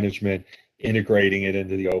stormwater management, integrating it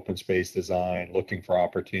into the open space design, looking for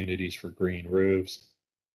opportunities for green roofs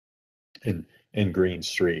and green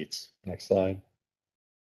streets. Next slide.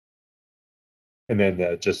 And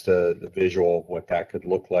then just the visual of what that could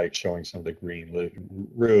look like, showing some of the green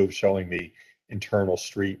roofs, showing the internal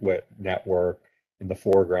street network in the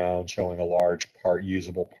foreground, showing a large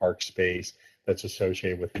usable park space that's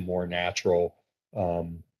associated with a more natural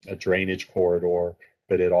a drainage corridor,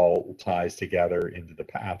 but it all ties together into the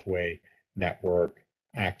pathway network,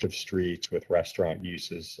 active streets with restaurant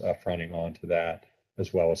uses fronting onto that,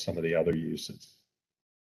 as well as some of the other uses.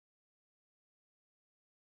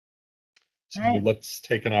 So Right. let's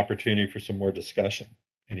take an opportunity for some more discussion.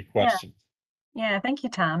 Any questions? Yeah, thank you,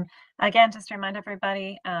 Tom. Again, just to remind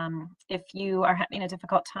everybody, if you are having a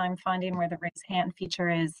difficult time finding where the raise hand feature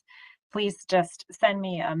is, please just send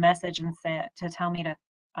me a message and tell me to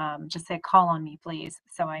just say call on me, please,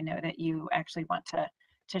 so I know that you actually want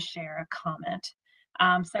to share a comment.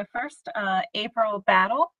 So first, April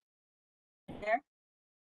Battle. There.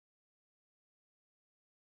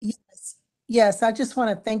 Yes, I just want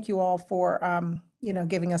to thank you all for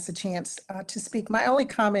giving us a chance to speak. My only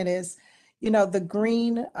comment is, the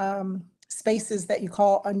green spaces that you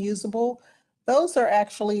call unusable, those are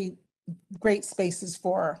actually great spaces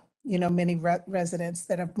for many residents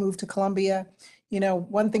that have moved to Columbia.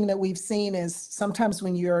 One thing that we've seen is sometimes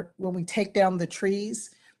when we take down the trees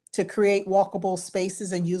to create walkable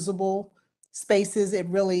spaces and usable spaces, it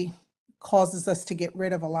really causes us to get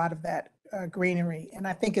rid of a lot of that greenery. And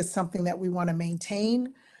I think it's something that we want to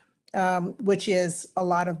maintain, which is a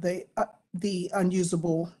lot of the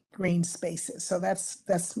unusable green spaces. So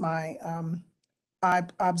that's my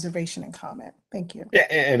observation and comment. Thank you. Yeah,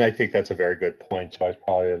 and I think that's a very good point. So I was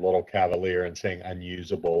probably a little cavalier in saying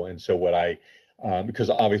unusable. And so because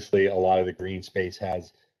obviously a lot of the green space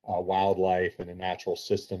has wildlife and a natural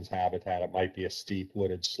systems habitat. It might be a steep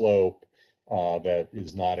wooded slope that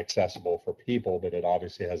is not accessible for people, but it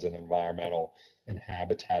obviously has an environmental and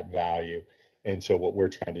habitat value. And so what we're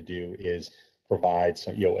trying to do is provide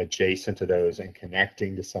some, adjacent to those and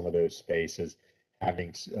connecting to some of those spaces,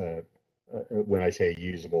 having when I say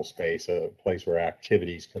usable space, a place where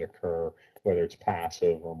activities could occur, whether it's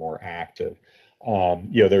passive or more active.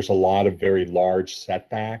 There's a lot of very large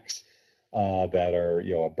setbacks that are,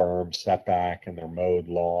 a berm setback and they're mowed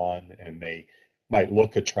lawn and they might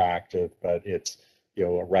look attractive, but it's,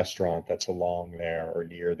 a restaurant that's along there or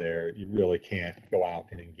near there, you really can't go out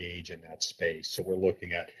and engage in that space. So we're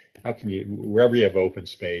looking at how can you, wherever you have open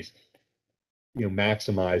space,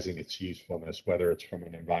 maximizing its usefulness, whether it's from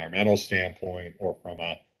an environmental standpoint or from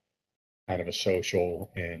a kind of a social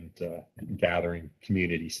and gathering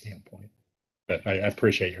community standpoint. But I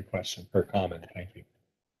appreciate your question or comment. Thank you.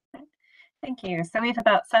 Thank you. So we have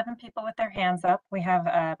about 7 people with their hands up. We have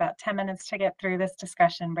about 10 minutes to get through this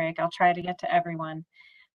discussion break. I'll try to get to everyone.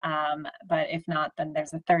 But if not, then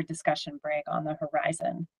there's a third discussion break on the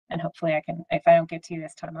horizon. And hopefully if I don't get to you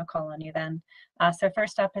this time, I'll call on you then. So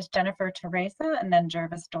first up is Jennifer Teresa and then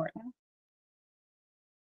Jervis Dorton.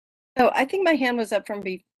 Oh, I think my hand was up from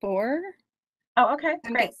before. Oh, okay,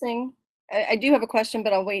 I'm great. guessing. I do have a question,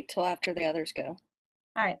 but I'll wait till after the others go.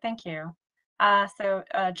 All right, thank you. So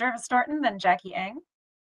Jervis Dorton, then Jackie Eng.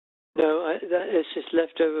 No, that is just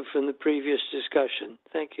left over from the previous discussion.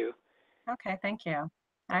 Thank you. Okay, thank you.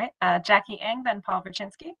 All right, Jackie Eng, then Paul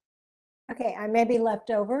Verchinsky. Okay, I may be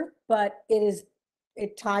left over, but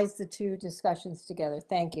it ties the two discussions together.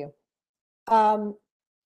 Thank you. I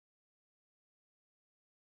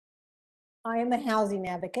am a housing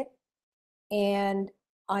advocate, and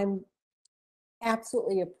I'm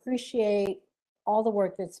absolutely appreciate all the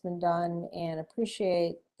work that's been done and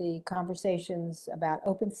appreciate the conversations about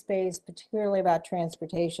open space, particularly about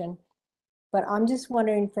transportation. but I'm just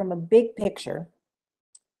wondering from a big picture,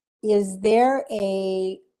 is there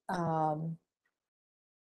a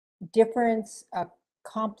difference, a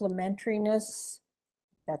complementariness,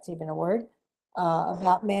 that's even a word,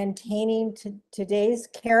 about maintaining today's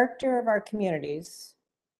character of our communities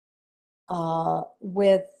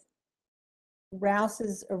with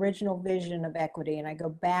Rouse's original vision of equity? And I go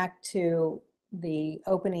back to the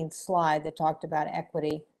opening slide that talked about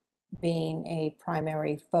equity being a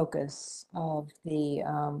primary focus of the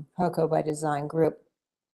HoCo by Design group,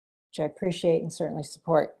 which I appreciate and certainly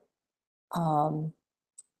support. Art,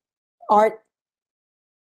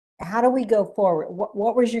 how do we go forward?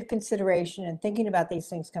 What was your consideration in thinking about these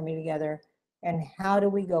things coming together? And how do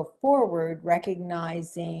we go forward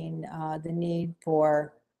recognizing the need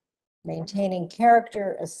for maintaining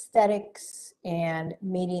character, aesthetics, and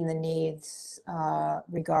meeting the needs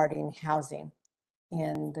regarding housing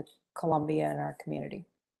in the Columbia and our community?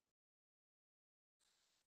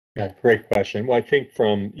 Yeah, great question. Well, I think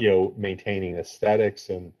from, maintaining aesthetics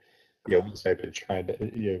and, I've been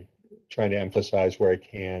trying to emphasize where I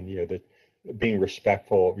can, that being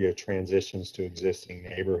respectful of, transitions to existing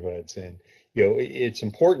neighborhoods. And, it's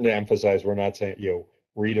important to emphasize we're not saying,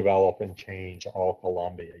 redevelop and change all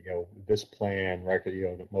Columbia. This plan record,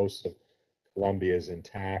 that most of Columbia is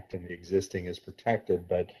intact and the existing is protected,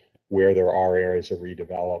 but where there are areas of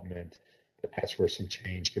redevelopment, that's where some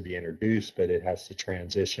change could be introduced, but it has to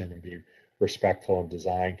transition and be respectful of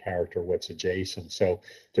design character, what's adjacent. So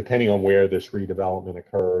depending on where this redevelopment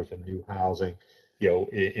occurs and new housing,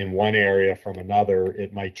 in one area from another,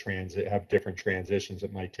 it might have different transitions.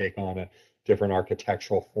 It might take on a different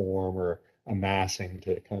architectural form or a massing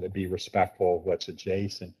to kind of be respectful of what's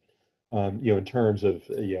adjacent. In terms of,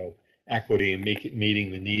 equity and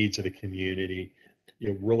meeting the needs of the community,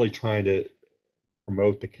 really trying to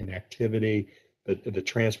promote the connectivity, but the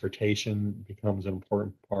transportation becomes an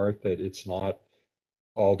important part, that it's not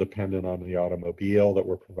all dependent on the automobile, that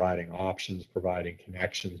we're providing options, providing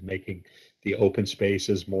connections, making the open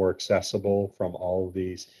spaces more accessible from all of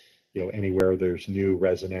these, anywhere there's new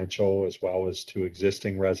residential as well as to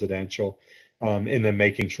existing residential. And then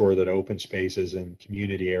making sure that open spaces and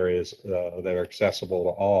community areas that are accessible to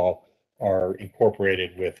all are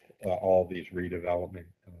incorporated with all these redevelopment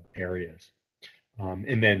areas.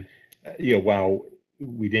 And then, while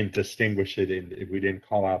we didn't distinguish it and we didn't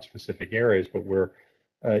call out specific areas, but we're,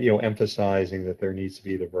 emphasizing that there needs to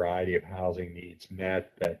be the variety of housing needs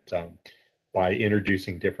met, that by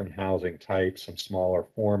introducing different housing types, some smaller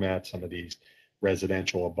formats, some of these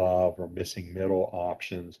residential above or missing middle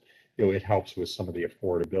options, it helps with some of the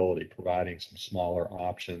affordability, providing some smaller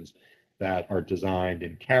options that are designed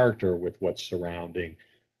in character with what's surrounding,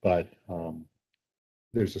 but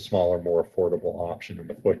there's a smaller, more affordable option in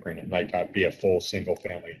the footprint. It might not be a full single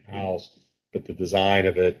family house, but the design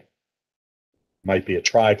of it might be a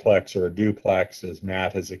triplex or a duplex, as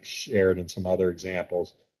Matt has shared in some other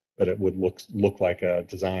examples, but it would look like a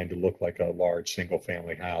designed to look like a large single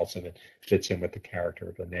family house, and it fits in with the character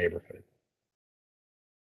of the neighborhood.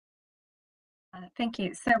 Thank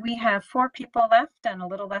you. So we have 4 people left and a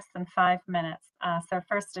little less than 5 minutes. So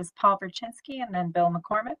first is Paul Verchinsky and then Bill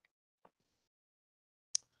McCormick.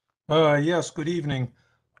 Yes, good evening.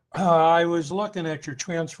 I was looking at your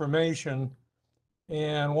transformation,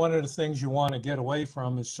 and one of the things you want to get away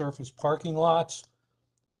from is surface parking lots.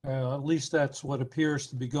 At least that's what appears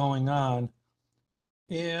to be going on.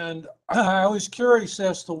 And I was curious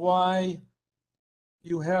as to why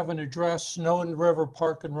you haven't addressed Snowden River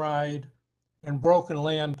Park and Ride and Broken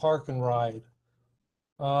Land Park and Ride.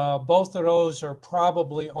 Both of those are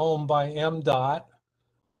probably owned by MDOT.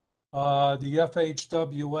 The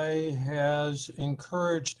FHWA has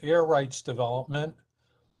encouraged air rights development.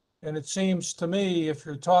 And it seems to me, if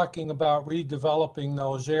you're talking about redeveloping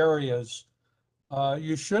those areas,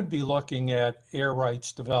 you should be looking at air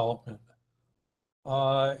rights development.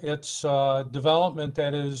 It's development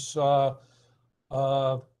that is,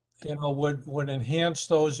 would enhance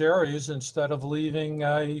those areas instead of leaving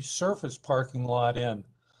a surface parking lot in.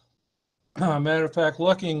 Matter of fact,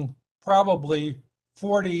 looking probably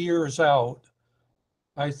 40 years out,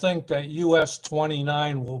 I think that US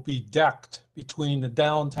 29 will be decked between the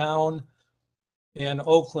downtown and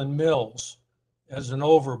Oakland Mills as an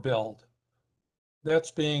overbuild.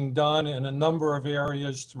 That's being done in a number of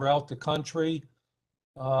areas throughout the country,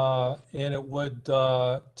 and it would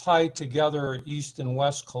tie together East and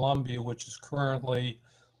West Columbia, which is currently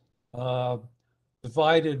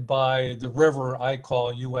divided by the river I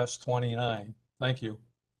call US 29. Thank you.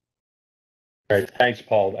 All right, thanks,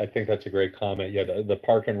 Paul. I think that's a great comment. Yeah, the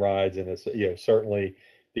park and rides, and it's, certainly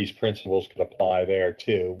these principles could apply there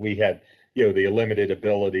too. We had the limited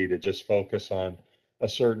ability to just focus on a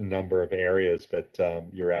certain number of areas. But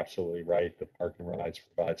you're absolutely right. The park and rides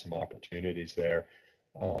provide some opportunities there,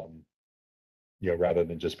 rather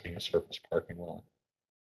than just being a surface parking lot.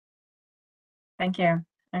 Thank you.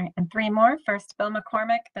 All right, and three more. First, Bill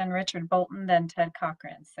McCormick, then Richard Bolton, then Ted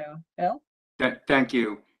Cochran. So, Bill? Thank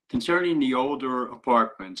you. Concerning the older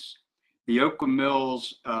apartments, the Oakland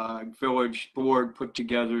Mills Village Board put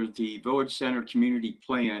together the Village Center Community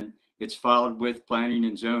Plan. It's filed with Planning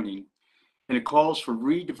and Zoning, and it calls for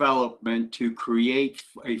redevelopment to create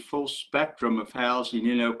a full spectrum of housing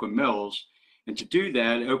in Oakland Mills. And to do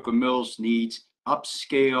that, Oakland Mills needs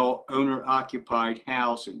upscale owner-occupied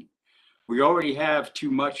housing. We already have too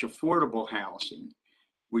much affordable housing.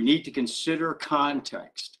 We need to consider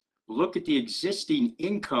context, look at the existing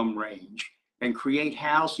income range, and create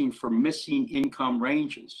housing for missing income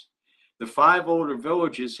ranges. The 5 older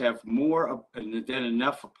villages have more than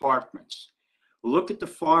enough apartments. Look at the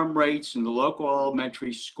farm rates in the local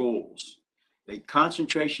elementary schools. The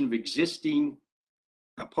concentration of existing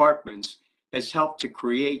apartments has helped to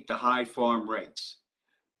create the high farm rates.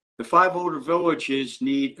 The 5 older villages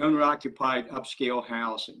need owner-occupied upscale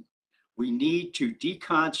housing. We need to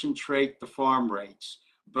deconcentrate the farm rates,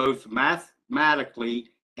 both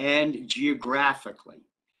mathematically and geographically.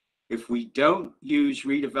 If we don't use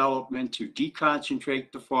redevelopment to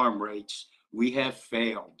deconcentrate the farm rates, we have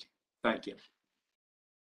failed. Thank you.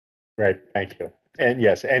 Right, thank you. And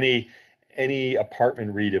yes, any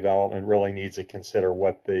apartment redevelopment really needs to consider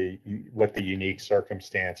what the unique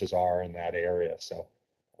circumstances are in that area. So,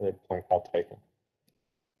 the point well taken.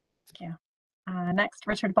 Thank you. Next,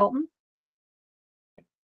 Richard Bolton.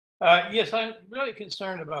 Yes, I'm really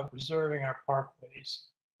concerned about preserving our parkways.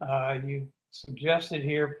 You suggested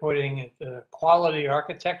here putting the quality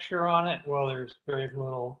architecture on it. Well, there's very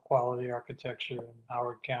little quality architecture in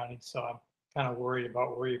Howard County, so I'm kind of worried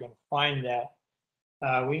about where you're going to find that.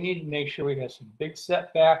 We need to make sure we got some big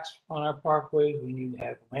setbacks on our parkways. We need to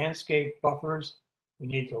have landscape buffers. We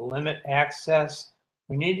need to limit access.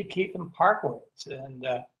 We need to keep them parkways. And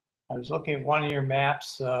I was looking at one of your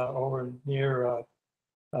maps over near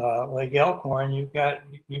Lake Elkhorn. You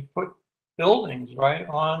put buildings right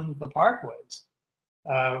on the parkways.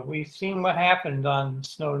 We've seen what happened on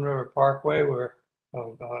Snowden River Parkway, where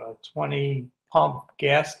a 20 pump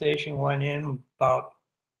gas station went in about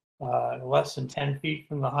less than 10 feet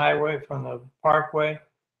from the highway, from the parkway,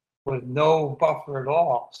 with no buffer at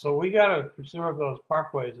all. So we got to preserve those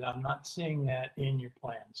parkways. I'm not seeing that in your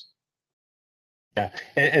plans. Yeah,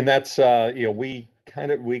 and that's we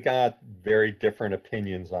got very different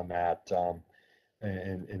opinions on that,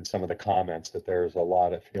 in some of the comments, that there's a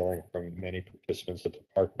lot of feeling from many participants that the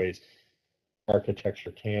parkways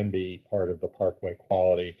architecture can be part of the parkway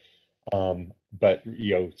quality. But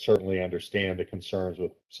certainly understand the concerns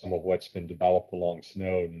with some of what's been developed along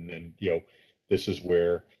Snowden, and this is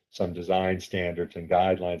where some design standards and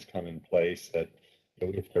guidelines come in place, that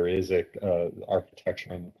if there is a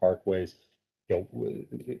architecture on the parkways,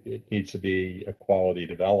 it needs to be a quality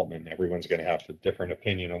development. Everyone's going to have a different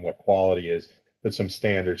opinion on what quality is, but some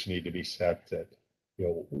standards need to be set that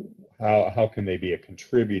how can they be a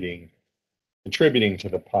contributing to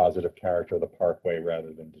the positive character of the parkway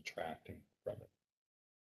rather than detracting from it.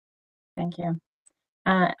 Thank you.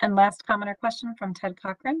 And last comment or question from Ted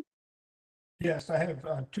Cochran. Yes, I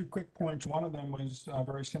have 2 quick points. One of them was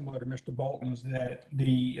very similar to Mr. Bolton's, that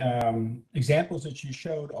the examples that you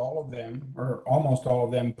showed, all of them, or almost all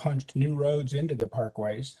of them, punched new roads into the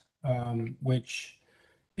parkways, which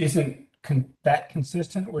isn't that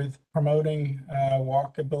consistent with promoting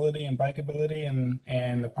walkability and bikeability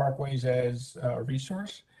and the parkways as a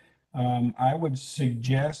resource. I would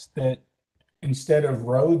suggest that instead of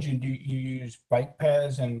roads, you use bike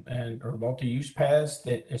paths and or multi-use paths,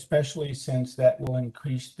 that especially since that will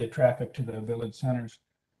increase the traffic to the village centers.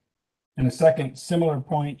 And the second similar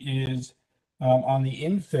point is on the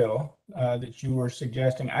infill that you were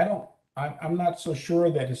suggesting. I'm not so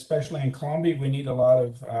sure that, especially in Columbia, we need a lot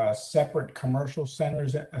of separate commercial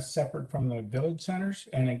centers separate from the village centers.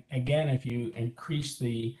 And again, if you increase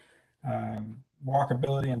the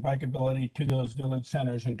walkability and bikeability to those village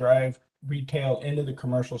centers and drive retail into the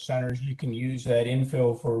commercial centers, you can use that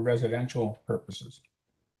infill for residential purposes.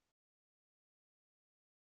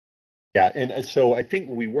 Yeah, and so I think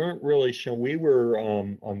we weren't really showing, we were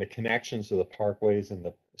on the connections to the parkways and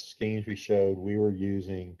the schemes we showed, we were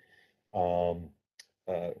using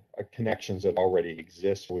connections that already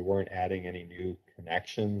exist. We weren't adding any new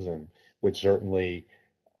connections, and would certainly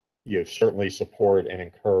support and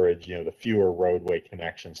encourage the fewer roadway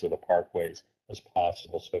connections to the parkways as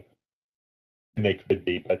possible. So and they could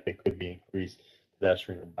be, but they could be increased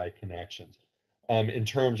pedestrian and bike connections. In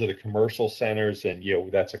terms of the commercial centers, and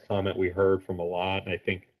that's a comment we heard from a lot, and I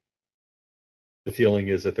think the feeling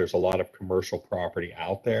is that there's a lot of commercial property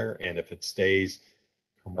out there, and if it stays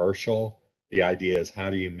commercial, the idea is how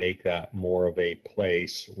do you make that more of a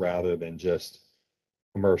place rather than just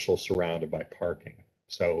commercial surrounded by parking.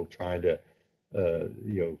 So trying to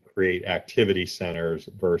create activity centers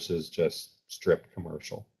versus just stripped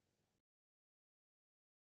commercial.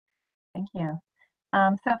 Thank you.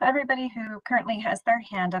 So if everybody who currently has their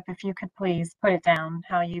hand up, if you could please put it down.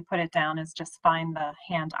 How you put it down is just find the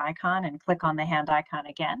hand icon and click on the hand icon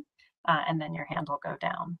again, and then your hand will go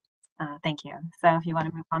down. Thank you. So if you want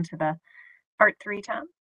to move on to the part 3, Tom.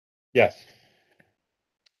 Yes.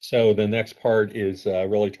 So the next part is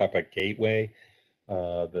really talk about Gateway,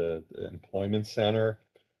 the employment center.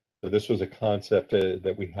 So this was a concept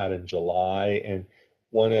that we had in July, and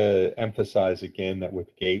want to emphasize again that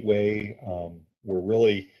with Gateway, we're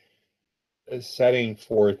really setting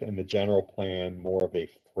forth in the general plan more of a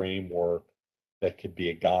framework that could be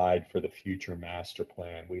a guide for the future master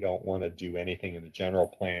plan. We don't want to do anything in the general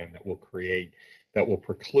plan that will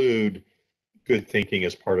preclude good thinking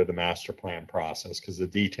as part of the master plan process, because the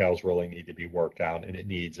details really need to be worked out, and it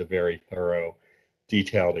needs a very thorough,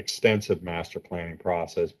 detailed, extensive master planning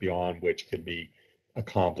process beyond which could be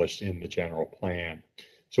accomplished in the general plan.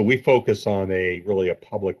 So we focus on really a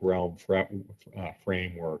public realm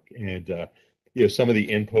framework, and some of the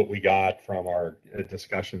input we got from our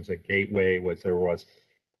discussions at Gateway was there was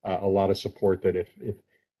a lot of support that if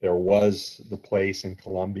there was the place in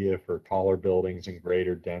Columbia for taller buildings and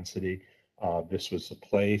greater density, this was the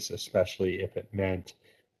place, especially if it meant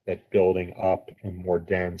that building up and more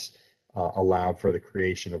dense allowed for the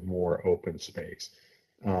creation of more open space.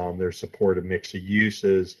 There's support of mixed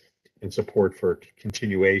uses and support for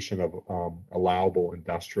continuation of allowable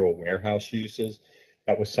industrial warehouse uses.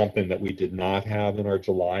 That was something that we did not have in our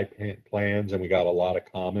July plans, and we got a lot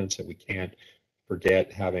of comments that we can't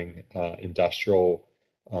forget having industrial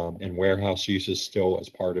and warehouse uses still as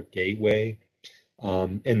part of Gateway.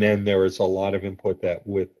 And then there was a lot of input that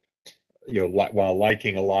while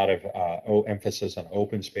liking a lot of emphasis on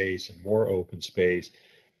open space and more open space,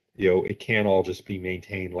 it can't all just be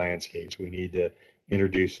maintained landscapes. We need to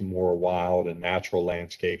introduce more wild and natural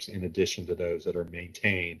landscapes in addition to those that are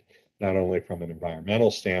maintained, not only from an environmental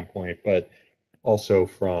standpoint, but also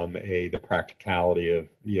from the practicality of,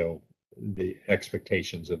 the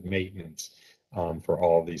expectations of maintenance for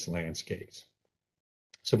all of these landscapes.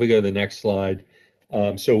 So if we go to the next slide.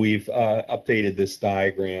 So we've updated this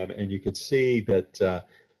diagram, and you can see that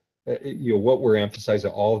what we're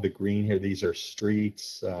emphasizing, all of the green here, these are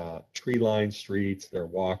streets, tree-lined streets, they're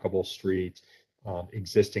walkable streets,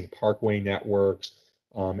 existing parkway networks,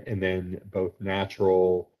 and then both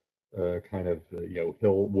natural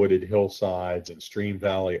wooded hillsides and stream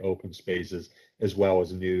valley open spaces, as well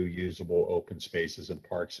as new usable open spaces and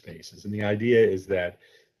park spaces. And the idea is that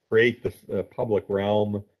create the public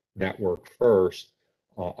realm network first,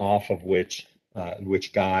 off of which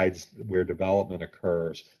guides where development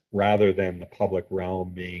occurs, rather than the public realm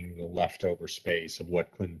being the leftover space of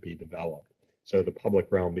what couldn't be developed. So the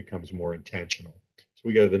public realm becomes more intentional. So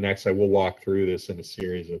we go to the next slide. We'll walk through this in a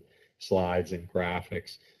series of slides and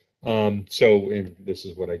graphics. And this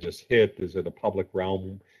is what I just hit, is that the public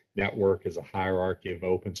realm network is a hierarchy of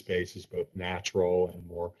open spaces, both natural and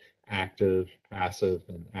more active, passive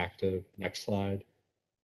and active. Next slide.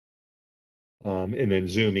 And then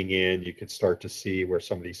zooming in, you could start to see where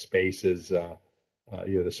some of these spaces,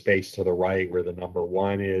 the space to the right where the number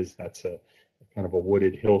 1 is, that's a kind of a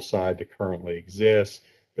wooded hillside that currently exists.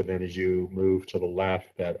 But then as you move to the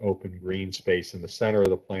left, that open green space in the center of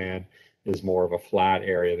the plan is more of a flat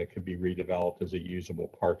area that could be redeveloped as a usable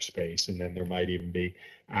park space. And then there might even be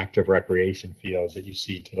active recreation fields that you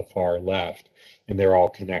see to the far left. And they're all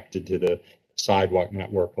connected to the sidewalk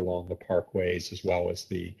network along the parkways, as well as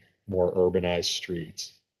the more urbanized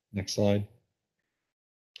streets. Next slide.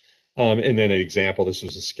 And then an example, this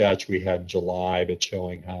was a sketch we had in July that's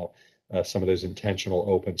showing how some of those intentional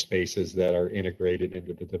open spaces that are integrated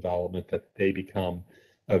into the development, that they become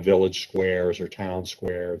village squares or town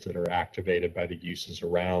squares that are activated by the uses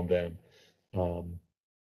around them.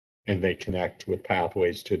 And they connect with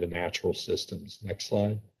pathways to the natural systems. Next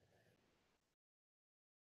slide.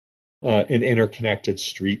 An interconnected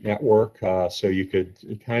street network. So you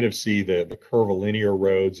could kind of see the curvilinear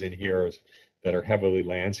roads in here that are heavily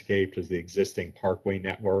landscaped as the existing parkway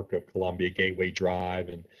network of Columbia Gateway Drive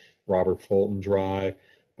and Robert Fulton Drive.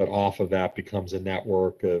 But off of that becomes a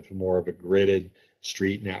network of more of a gridded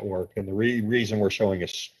street network. And the reason we're showing a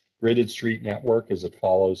gridded street network as it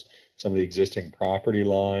follows some of the existing property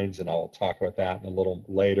lines, and I'll talk about that in a little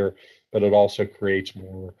later, but it also creates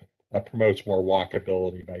more, promotes more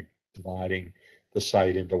walkability by dividing the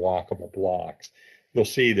site into walkable blocks. You'll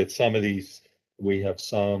see that some of these, we have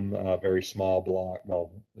some very small block,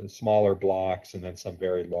 well, smaller blocks, and then some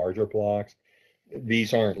very larger blocks.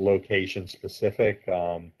 These aren't location specific.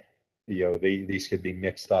 These could be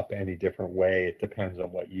mixed up any different way. It depends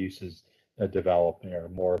on what uses develop there.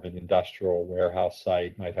 More of an industrial warehouse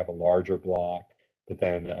site might have a larger block, but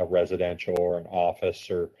then a residential or an office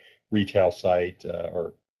or retail site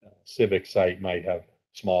or civic site might have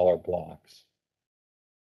smaller blocks.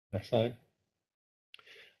 Next slide.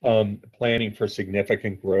 Planning for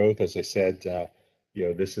significant growth, as I said,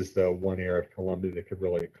 this is the one area of Columbia that could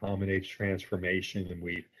really accommodate transformation, and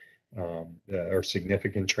we or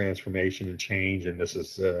significant transformation and change. And this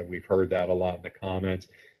is we've heard that a lot in the comments.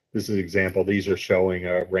 This is an example. These are showing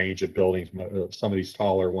a range of buildings. Some of these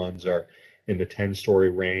taller ones are in the 10-story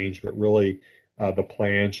range, but really the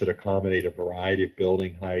plan should accommodate a variety of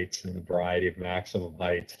building heights and a variety of maximum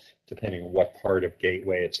heights, depending on what part of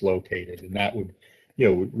Gateway it's located. And that would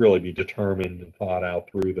would really be determined and thought out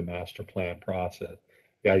through the master plan process.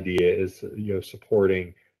 The idea is,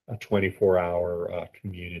 supporting a 24-hour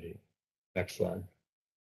community. Next slide.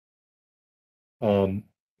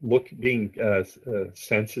 Being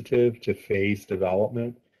sensitive to phase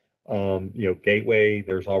development. Gateway,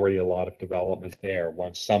 there's already a lot of development there.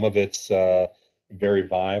 Some of it's very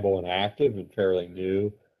viable and active and fairly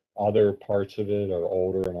new. Other parts of it are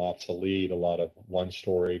older and obsolete, a lot of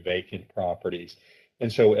one-story vacant properties.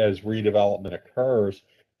 And so as redevelopment occurs,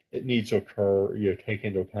 it needs to occur, take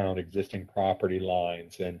into account existing property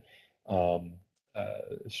lines and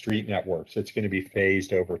street networks. It's going to be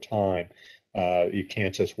phased over time. You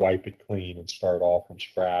can't just wipe it clean and start all from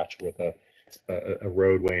scratch with a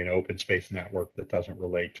roadway and open space network that doesn't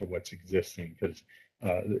relate to what's existing, because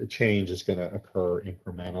change is going to occur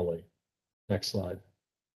incrementally. Next slide.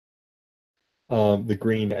 The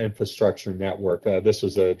green infrastructure network. This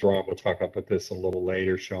was a drawing. We'll talk about this a little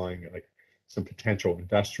later, showing like some potential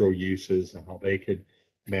industrial uses and how they could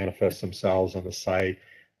manifest themselves on the site.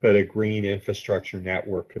 But a green infrastructure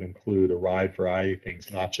network could include a wide variety of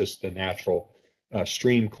things, not just the natural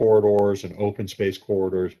stream corridors and open space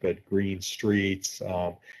corridors, but green streets,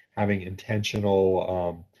 having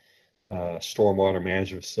intentional stormwater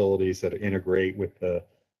management facilities that integrate with the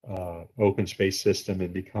open space system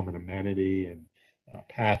and become an amenity, and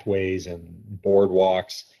pathways and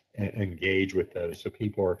boardwalks engage with those. So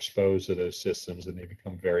people are exposed to those systems and they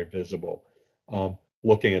become very visible.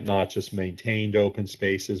 Looking at not just maintained open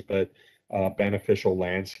spaces, but beneficial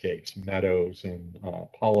landscapes, meadows and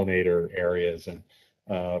pollinator areas and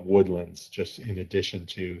woodlands, just in addition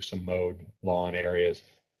to some mowed lawn areas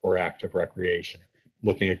for active recreation.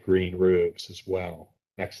 Looking at green roofs as well.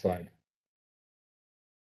 Next slide.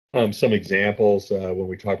 Some examples when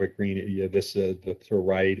we talk about green, this to the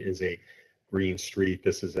right is a green street.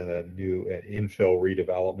 This is a new infill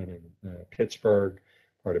redevelopment in Pittsburgh,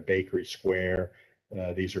 part of Bakery Square.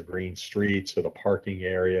 These are green streets, so the parking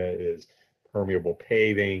area is permeable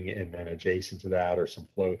paving, and then adjacent to that are some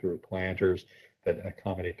flow-through planters that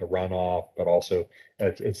accommodate the runoff, but also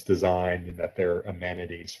it's designed that they're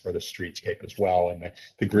amenities for the streetscape as well. And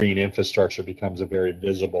the green infrastructure becomes a very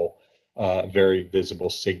visible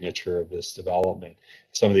signature of this development.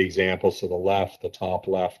 Some of the examples to the left, the top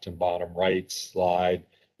left and bottom right slide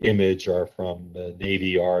image are from the Navy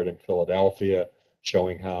Yard in Philadelphia,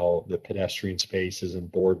 showing how the pedestrian spaces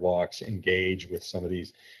and boardwalks engage with some of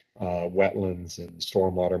these wetlands and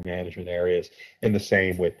stormwater management areas. And the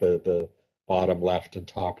same with the bottom left and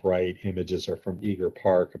top right images are from Eager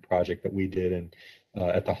Park, a project that we did in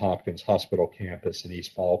at the Hopkins Hospital campus in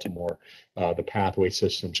East Baltimore. The pathway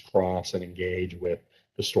systems cross and engage with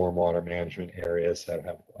the stormwater management areas that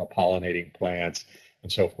have pollinating plants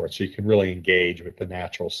and so forth. So you can really engage with the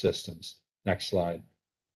natural systems. Next slide.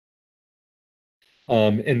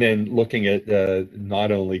 And then looking at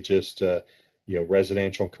not only just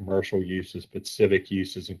residential and commercial uses, but civic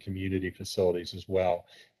uses and community facilities as well.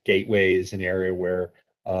 Gateway is an area where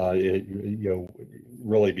it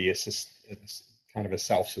really be a kind of a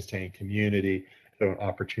self-sustained community. So an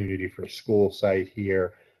opportunity for a school site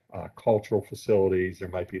here, cultural facilities, there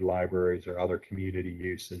might be libraries or other community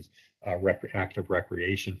uses, active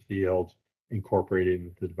recreation fields incorporated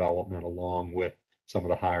into the development along with some of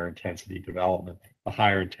the higher intensity development. The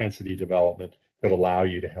higher intensity development could allow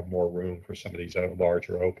you to have more room for some of these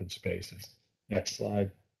larger open spaces. Next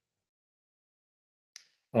slide.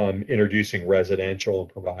 Introducing residential and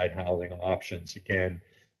provide housing options. Again,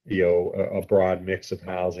 a broad mix of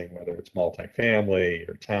housing, whether it's multifamily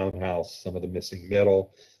or townhouse, some of the missing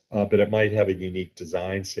middle, but it might have a unique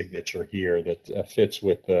design signature here that fits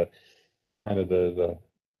with the kind of the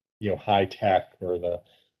high tech or the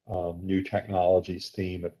new technologies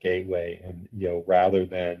theme of Gateway, and rather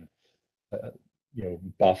than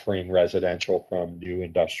buffering residential from new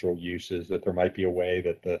industrial uses, that there might be a way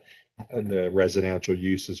that the residential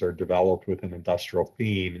uses are developed with an industrial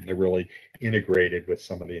theme, and they're really integrated with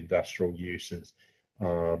some of the industrial uses,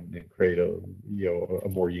 and create a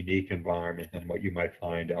more unique environment than what you might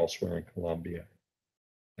find elsewhere in Columbia.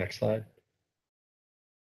 Next slide.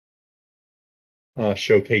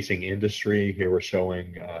 Showcasing industry. Here we're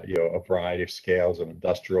showing a variety of scales of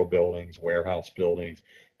industrial buildings, warehouse buildings.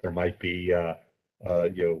 There might be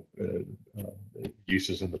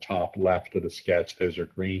uses in the top left of the sketch. Those are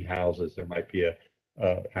greenhouses. There might be a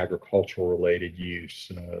agricultural related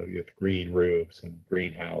use with green roofs and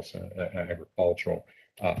greenhouse agricultural,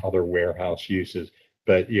 other warehouse uses.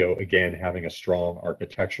 But again, having a strong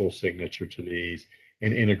architectural signature to these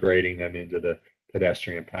and integrating them into the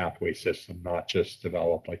pedestrian pathway system, not just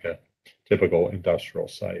develop like a typical industrial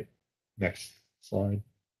site. Next slide.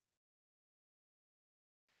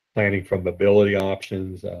 Planning for mobility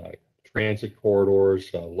options, transit corridors,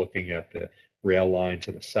 looking at the rail line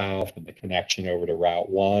to the south and the connection over to Route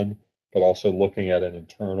 1, but also looking at an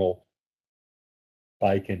internal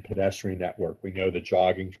bike and pedestrian network. We know the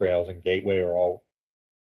jogging trails and Gateway are all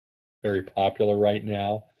very popular right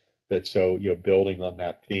now. But so, building on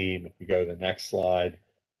that theme, if we go to the next slide,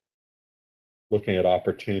 looking at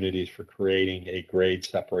opportunities for creating a grade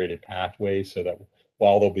separated pathway so that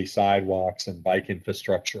while there'll be sidewalks and bike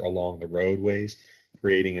infrastructure along the roadways,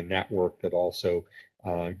 creating a network that also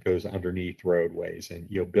goes underneath roadways and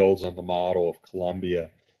builds on the model of Columbia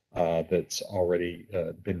that's already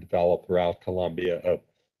been developed throughout Columbia of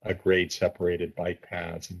a grade separated bike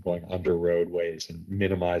paths and going under roadways and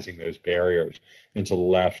minimizing those barriers. And to the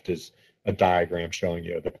left is a diagram showing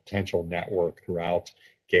the potential network throughout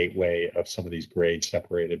Gateway of some of these grade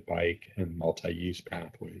separated bike and multi-use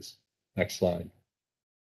pathways. Next slide.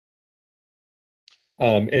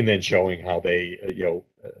 And then showing how they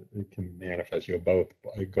can manifest both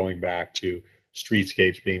going back to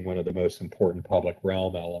streetscapes being one of the most important public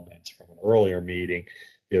realm elements from an earlier meeting.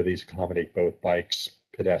 These accommodate both bikes,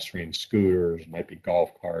 pedestrians, scooters, might be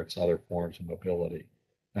golf carts, other forms of mobility.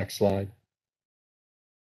 Next slide.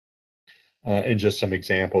 And just some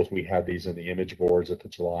examples, we had these in the image boards at the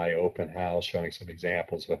July open house, showing some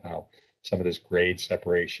examples of how some of this grade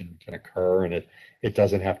separation can occur. And it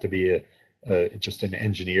doesn't have to be just an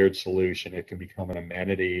engineered solution. It can become an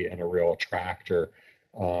amenity and a real attractor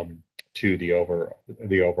to the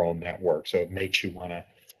overall network. So it makes you want to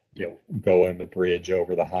go in the bridge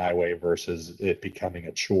over the highway versus it becoming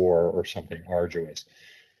a chore or something arduous.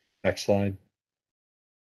 Next slide.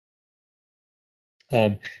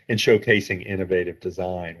 And showcasing innovative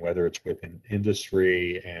design, whether it's within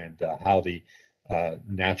industry and how the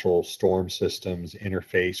natural storm systems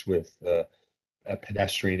interface with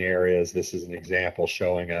pedestrian areas. This is an example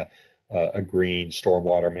showing a green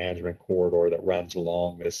stormwater management corridor that runs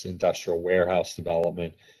along this industrial warehouse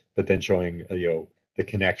development, but then showing the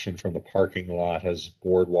connection from the parking lot has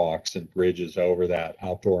boardwalks and bridges over that,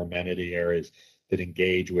 outdoor amenity areas that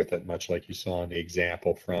engage with it, much like you saw in the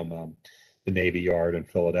example from the Navy Yard in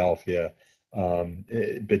Philadelphia.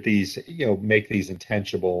 But these, make these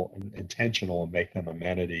intentional and make them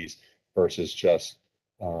amenities versus just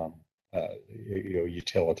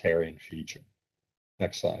utilitarian feature.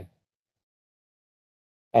 Next slide.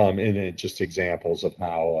 And then just examples of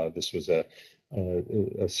how this was a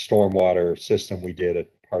stormwater system we did at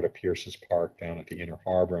part of Pierce's Park down at the Inner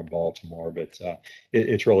Harbor in Baltimore, but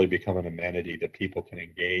it's really become an amenity that people can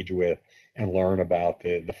engage with and learn about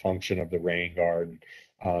the function of the rain garden.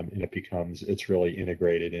 And it's really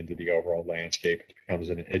integrated into the overall landscape. It becomes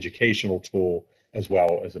an educational tool as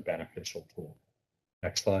well as a beneficial tool.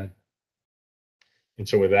 Next slide. And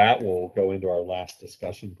so with that, we'll go into our last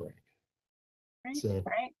discussion break. So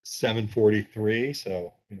 7:43,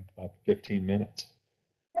 so about 15 minutes.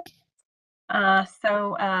 Hal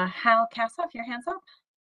Kassoff, your hands up?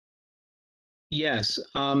 Yes.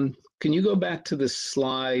 Can you go back to the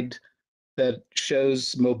slide that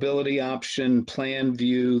shows mobility option plan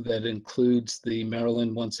view that includes the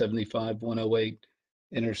Maryland 175-108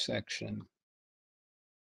 intersection?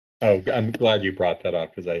 Oh, I'm glad you brought that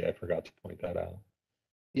up because I forgot to point that out.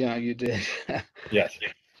 Yeah, you did. Yes.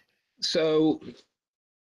 So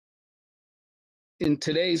in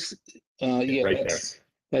today's, right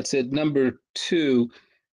that's it. Number 2,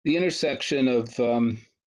 the intersection of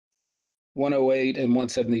 108 and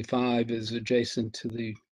 175 is adjacent to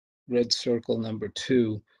the red circle number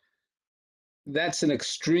 2. That's an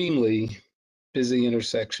extremely busy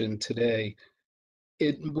intersection today.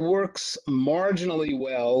 It works marginally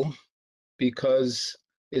well because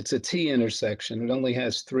it's a T intersection. It only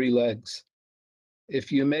has 3 legs.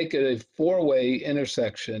 If you make it a 4-way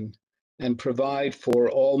intersection and provide for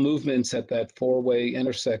all movements at that 4-way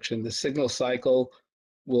intersection, the signal cycle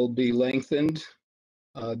will be lengthened.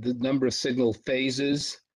 The number of signal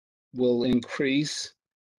phases will increase,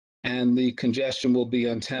 and the congestion will be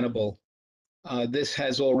untenable. This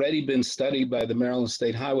has already been studied by the Maryland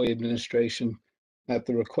State Highway Administration at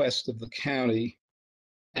the request of the county,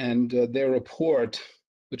 and their report,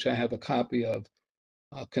 which I have a copy of,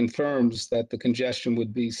 confirms that the congestion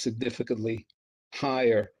would be significantly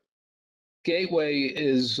higher. Gateway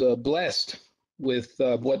is blessed with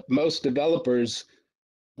what most developers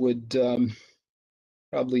would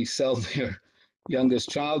probably sell their youngest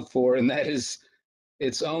child for, and that is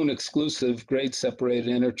its own exclusive grade separated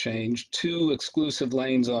interchange, 2 exclusive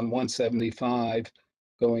lanes on 175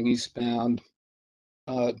 going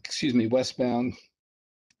westbound.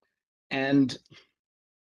 And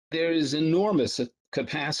there is enormous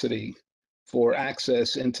capacity for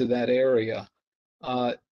access into that area.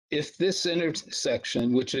 If this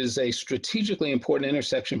intersection, which is a strategically important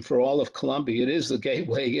intersection for all of Columbia, it is the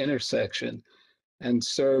gateway intersection and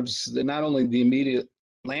serves not only the immediate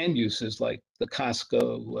land uses like the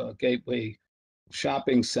Costco Gateway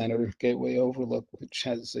Shopping Center, Gateway Overlook, which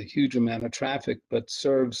has a huge amount of traffic, but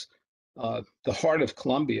serves the heart of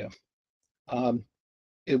Columbia.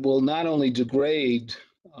 It will not only degrade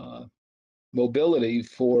mobility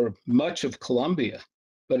for much of Columbia,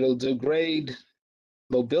 but it'll degrade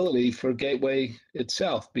mobility for Gateway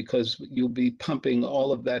itself because you'll be pumping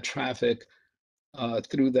all of that traffic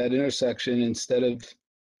through that intersection instead of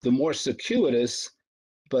the more circuitous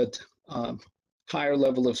but higher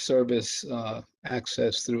level of service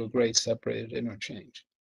access through a grade separated interchange.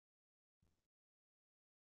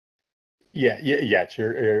 Yeah,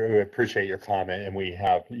 sure. I appreciate your comment, and we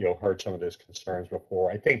have heard some of those concerns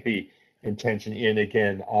before. I think the intention, and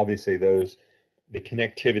again, obviously the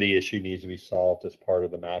connectivity issue needs to be solved as part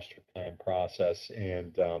of the master plan process,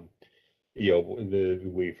 and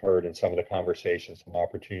we've heard in some of the conversations some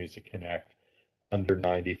opportunities to connect under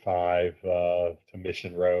 95 to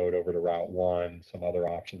Mission Road over to Route 1, some other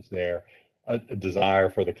options there. A desire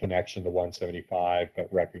for the connection to 175, but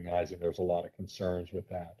recognizing there's a lot of concerns with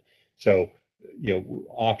that. So,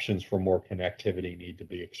 options for more connectivity need to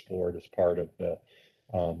be explored as part of the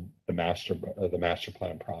master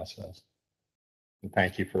plan process. And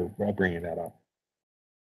thank you for bringing that up.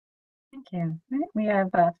 Thank you. All right, we have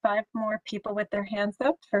 5 more people with their hands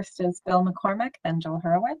up. First is Bill McCormick, then Joel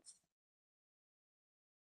Hurwitz.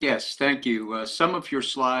 Yes, thank you. Some of your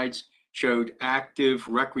slides showed active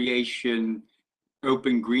recreation,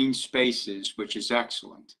 open green spaces, which is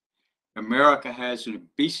excellent. America has an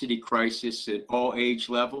obesity crisis at all age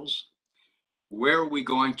levels. Where are we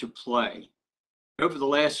going to play? Over the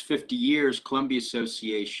last 50 years, Columbia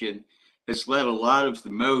Association has let a lot of the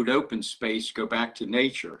mowed open space go back to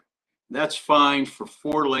nature. That's fine for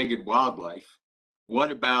 4-legged wildlife.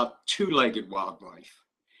 What about 2-legged wildlife?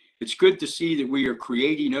 It's good to see that we are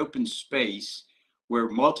creating open space where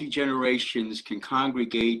multi-generations can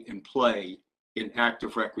congregate and play in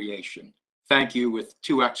active recreation. Thank you, with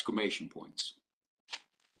 2 exclamation points.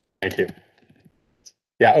 Thank you.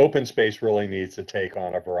 Yeah, open space really needs to take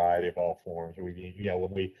on a variety of all forms. We need,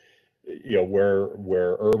 when we,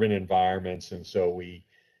 we're urban environments, and so we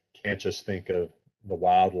can't just think of the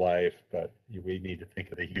wildlife, but we need to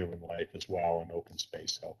think of the human life as well in open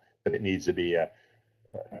space. So, but it needs to be a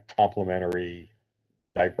complementary,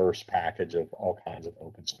 diverse package of all kinds of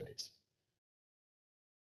open space.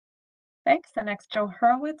 Thanks. The next Joe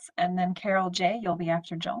Hurwitz, and then Carol J. You'll be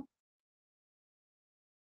after Joel.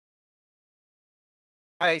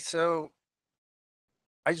 Hi, so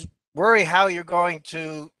I just worry how you're going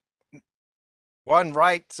to, 1,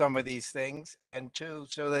 write some of these things, and 2,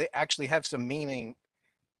 so they actually have some meaning.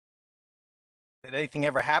 That anything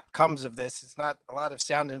ever comes of this, it's not a lot of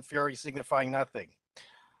sound and fury signifying nothing.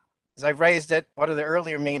 As I've raised at one of the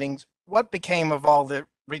earlier meetings, what became of all the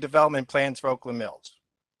redevelopment plans for Oakland Mills?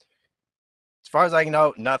 As far as I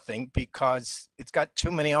know, nothing, because it's got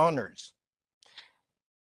too many owners.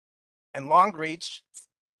 And Longreach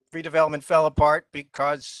redevelopment fell apart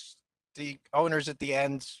because the owners at the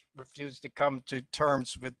end refused to come to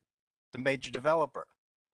terms with the major developer.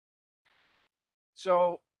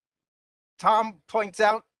 So Tom points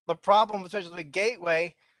out the problem, especially with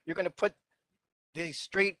Gateway, you're going to put the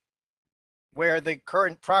street where the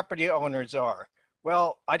current property owners are.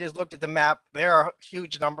 Well, I just looked at the map. There are a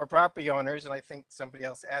huge number of property owners, and I think somebody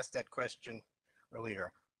else asked that question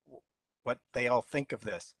earlier, what they all think of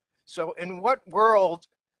this. So in what world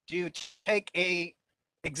do you take a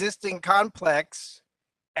existing complex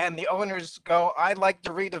and the owners go, I'd like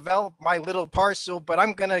to redevelop my little parcel, but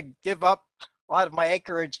I'm going to give up a lot of my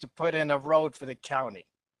acreage to put in a road for the county.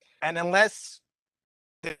 And unless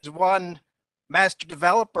there's one master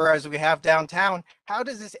developer as we have downtown, how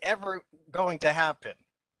does this ever going to happen?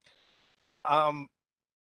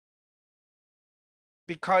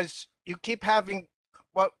 Because you keep having,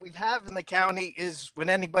 what we have in the county is when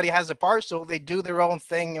anybody has a parcel, they do their own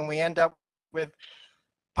thing and we end up with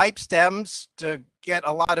pipe stems to get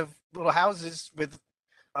a lot of little houses with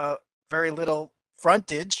very little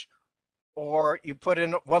frontage, or you put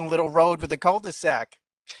in one little road with a cul-de-sac.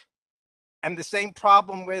 And the same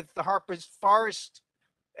problem with the Harper's Forest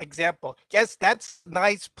example. Yes, that's a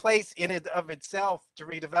nice place in and of itself to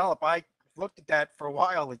redevelop. I looked at that for a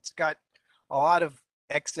while. It's got a lot of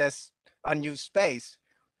excess unused space,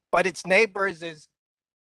 but its neighbors, as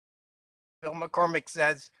Bill McCormick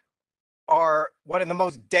says, are one of the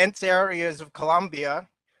most dense areas of Columbia.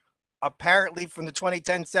 Apparently from the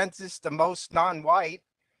 2010 census, the most non-white.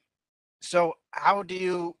 So how do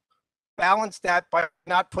you balance that by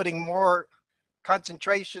not putting more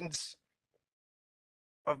concentrations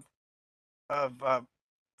of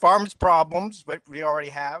farms problems, what we already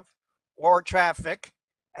have, or traffic,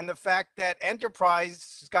 and the fact that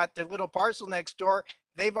Enterprise has got their little parcel next door,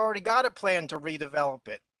 they've already got a plan to redevelop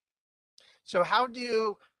it. So how do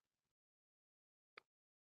you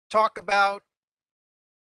talk about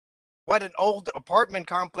what an old apartment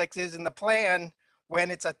complex is in the plan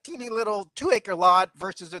when it's a teeny little 2-acre lot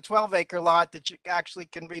versus a 12-acre lot that you actually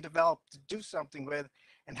can redevelop to do something with?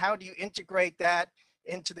 And how do you integrate that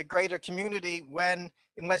into the greater community when,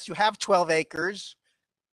 unless you have 12 acres,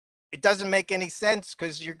 it doesn't make any sense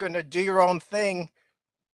because you're going to do your own thing.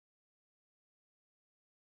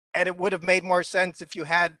 And it would have made more sense if you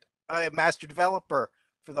had a master developer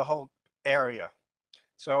for the whole area.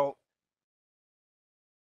 So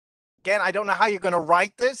again, I don't know how you're going to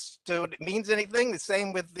write this so it means anything. The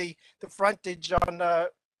same with the frontage on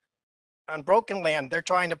Broken Land. They're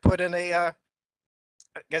trying to put in I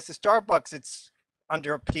guess the Starbucks, it's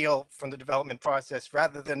under appeal from the development process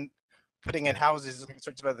rather than putting in houses and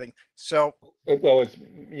sorts of other things. So, well, it's,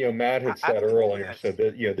 Matt had said earlier, so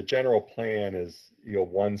that, the general plan is,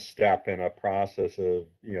 one step in a process of,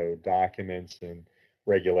 documents and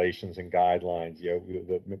regulations and guidelines.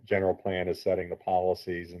 The general plan is setting the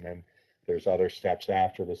policies, and then there's other steps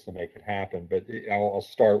after this to make it happen. But I'll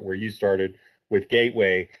start where you started with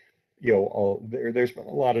Gateway. There's been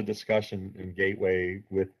a lot of discussion in Gateway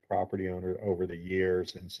with property owner over the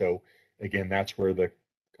years. And so again, that's where the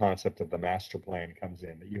concept of the master plan comes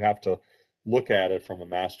in, that you have to look at it from a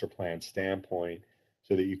master plan standpoint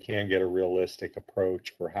so that you can get a realistic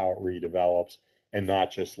approach for how it redevelops and not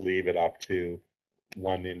just leave it up to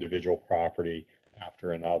one individual property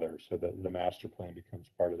after another. So that the master plan becomes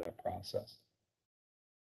part of that process.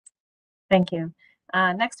 Thank you.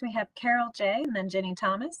 Next we have Carol J. and then Jenny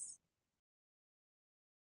Thomas.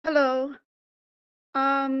 Hello.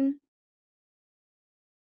 I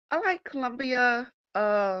like Columbia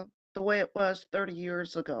the way it was 30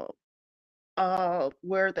 years ago,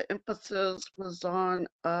 where the emphasis was on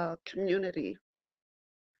community.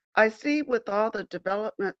 I see with all the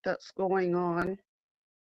development that's going on,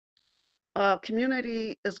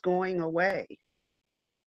 community is going away.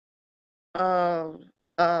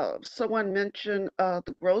 Someone mentioned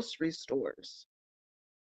the grocery stores.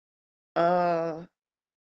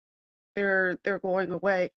 They're going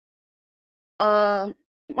away.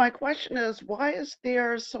 My question is, why is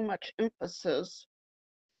there so much emphasis,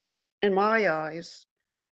 in my eyes,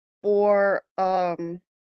 for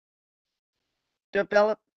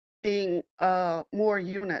developing more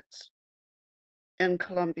units in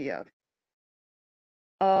Columbia?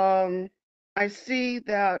 I see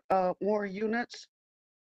that more units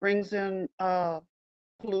brings in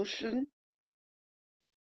pollution.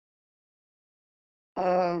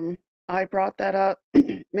 I brought that up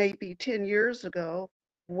maybe 10 years ago,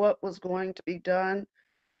 what was going to be done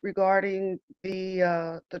regarding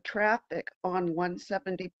the traffic on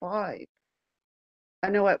 175. I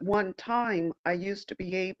know at one time I used to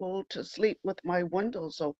be able to sleep with my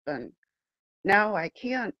windows open. Now I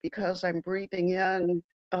can't because I'm breathing in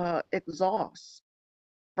exhaust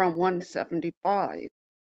from 175.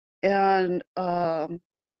 And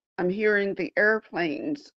I'm hearing the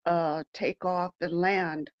airplanes take off and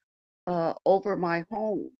land over my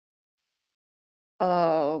home.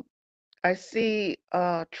 I see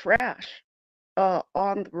trash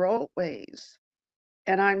on the roadways.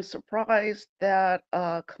 And I'm surprised that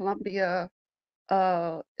Columbia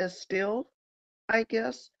is still, I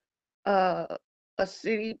guess, uh, a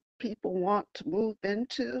city people want to move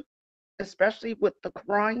into, especially with the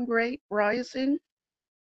crime rate rising.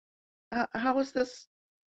 How is this?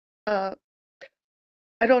 I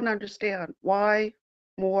don't understand. Why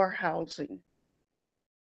more housing?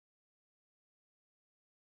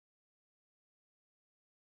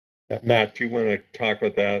 Matt, do you want to talk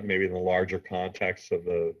about that maybe in the larger context of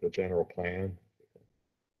the general plan?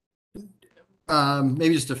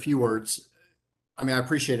 Maybe just a few words. I mean, I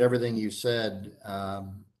appreciate everything you said.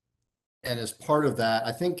 And as part of that,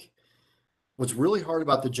 I think what's really hard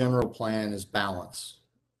about the general plan is balance.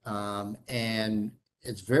 And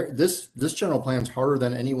it's this general plan is harder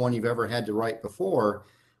than any one you've ever had to write before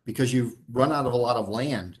because you've run out of a lot of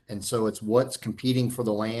land. And so it's what's competing for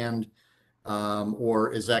the land,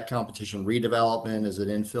 or is that competition redevelopment? Is it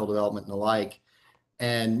infill development and the like?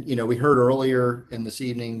 And, we heard earlier in this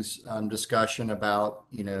evening's discussion about,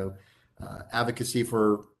 advocacy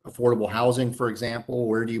for affordable housing, for example.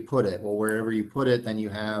 Where do you put it? Well, wherever you put it, then you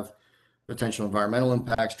have potential environmental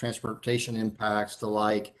impacts, transportation impacts, the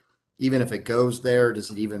like. Even if it goes there, does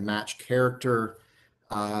it even match character?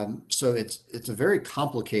 So it's a very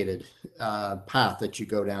complicated path that you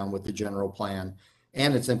go down with the general plan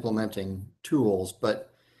and its implementing tools.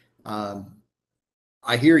 But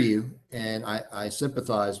I hear you, and I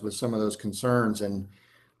sympathize with some of those concerns, and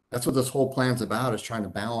that's what this whole plan's about, is trying to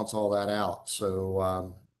balance all that out.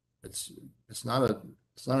 So it's it's not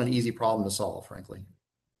an easy problem to solve, frankly.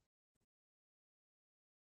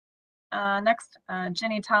 Next,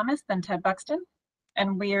 Jenny Thomas, then Ted Buxton.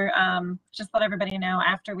 And we're just let everybody know,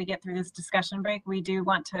 after we get through this discussion break, we do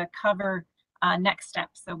want to cover next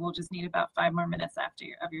steps. So we'll just need about 5 more minutes after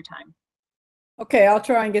your time. Okay, I'll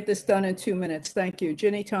try and get this done in 2 minutes. Thank you.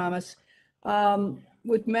 Jenny Thomas.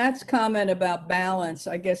 With Matt's comment about balance,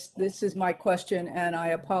 I guess this is my question, and I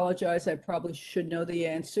apologize. I probably should know the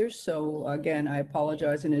answer. So again, I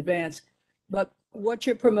apologize in advance. But what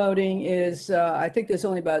you're promoting is, I think there's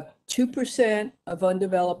only about 2% of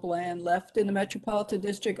undeveloped land left in the metropolitan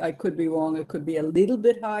district. I could be wrong. It could be a little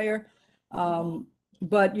bit higher.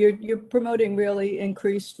 But you're promoting really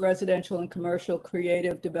increased residential and commercial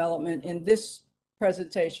creative development in this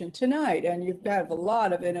presentation tonight, and you have a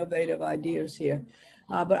lot of innovative ideas here.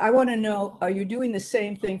 But I want to know, are you doing the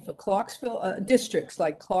same thing for Clarksville districts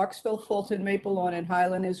like Clarksville, Fulton, Maple Lawn, and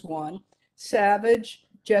Highland is one, Savage,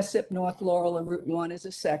 Jessup, North Laurel, and Route 1 is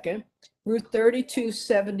a second, Route 32,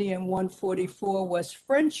 70, and 144 West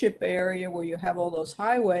Friendship area where you have all those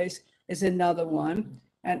highways is another one.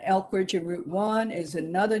 And Elkridge and Route 1 is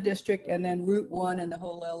another district, and then Route 1 and the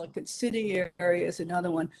whole Ellicott City area is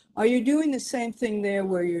another one. Are you doing the same thing there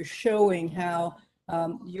where you're showing how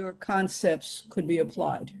your concepts could be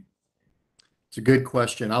applied? It's a good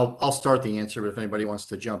question. I'll start the answer, but if anybody wants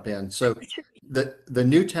to jump in. So the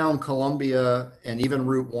Newtown, Columbia, and even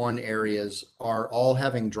Route 1 areas are all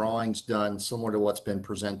having drawings done similar to what's been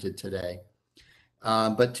presented today.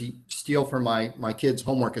 But to steal from my kids'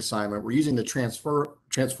 homework assignment, we're using the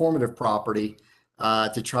transformative property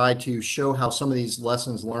to try to show how some of these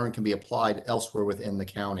lessons learned can be applied elsewhere within the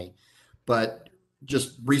county. But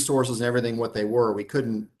just resources and everything what they were, we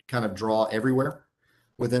couldn't kind of draw everywhere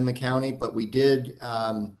within the county, but we did.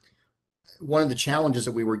 One of the challenges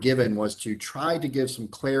that we were given was to try to give some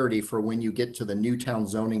clarity for when you get to the Newtown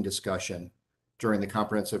zoning discussion during the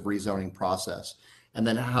comprehensive rezoning process, and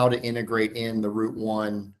then how to integrate in the Route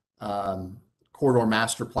 1 corridor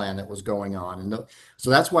master plan that was going on. And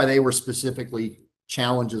so that's why they were specifically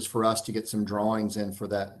challenges for us to get some drawings in for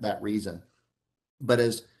that reason. But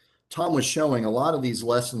as Tom was showing, a lot of these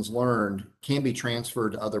lessons learned can be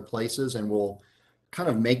transferred to other places, and we'll kind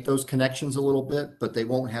of make those connections a little bit, but they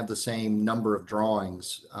won't have the same number of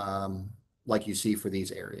drawings like you see for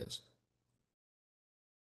these areas.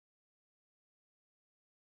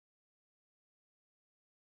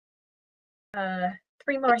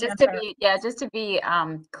 Three more Just hands to be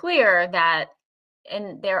clear that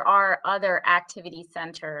there are other activity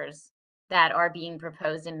centers that are being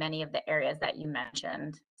proposed in many of the areas that you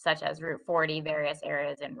mentioned, such as Route 40, various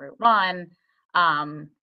areas in Route 1.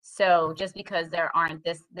 So just because there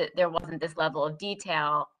wasn't this level of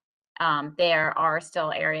detail, there are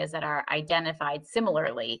still areas that are identified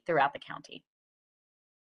similarly throughout the county,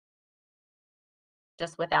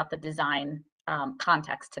 just without the design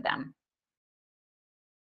context to them.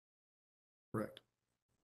 Correct.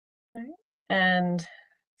 All right. And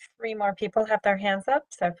 3 more people have their hands up.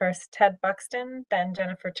 So first Ted Buxton, then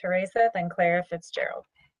Jennifer Teresa, then Clara Fitzgerald.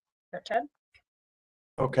 Richard?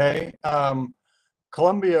 Okay.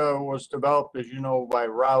 Columbia was developed, as you know, by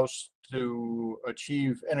Rouse to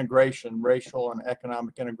achieve integration, racial and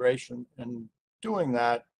economic integration. In doing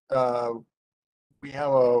that, we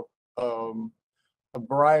have a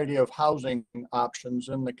variety of housing options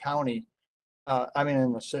in the county.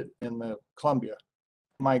 In the Columbia.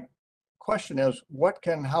 My question is, what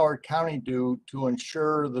can Howard County do to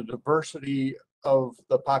ensure the diversity of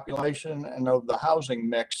the population and of the housing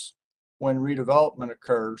mix when redevelopment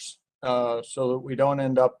occurs, so that we don't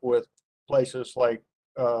end up with places like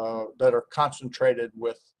that are concentrated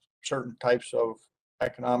with certain types of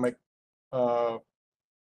economic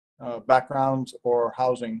backgrounds or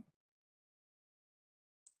housing?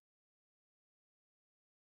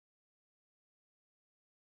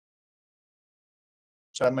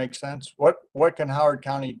 Does that make sense? What can Howard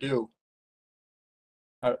County do?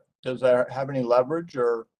 Does that have any leverage,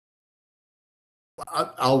 or?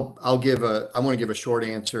 I want to give a short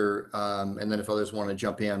answer, and then if others want to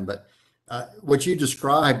jump in, but what you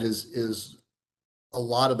described is a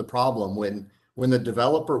lot of the problem. When the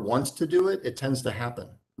developer wants to do it, it tends to happen,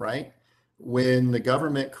 right? When the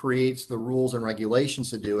government creates the rules and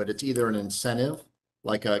regulations to do it, it's either an incentive,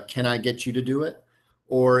 like a, can I get you to do it?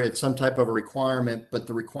 Or it's some type of a requirement, but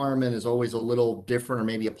the requirement is always a little different, or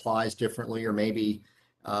maybe applies differently, or maybe,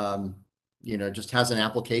 just has an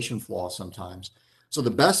application flaw sometimes. So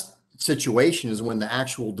the best situation is when the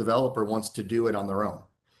actual developer wants to do it on their own.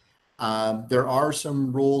 There are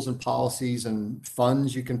some rules and policies and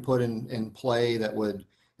funds you can put in play that would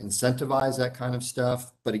incentivize that kind of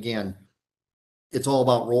stuff. But again, it's all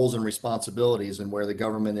about roles and responsibilities and where the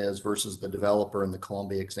government is versus the developer in the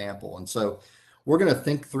Columbia example. And so we're going to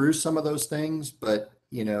think through some of those things, but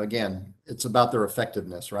again, it's about their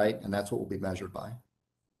effectiveness, right? And that's what will be measured by.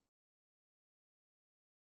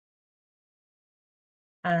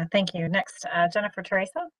 Thank you. Next, Jennifer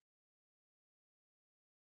Teresa.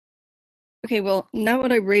 Okay, well, not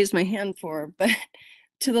what I raised my hand for, but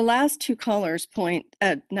to the last two callers' point,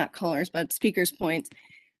 not callers, but speakers' points.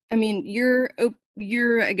 I mean, you're,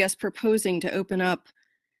 I guess, proposing to open up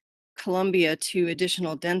Columbia to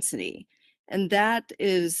additional density. And that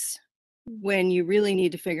is when you really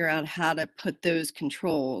need to figure out how to put those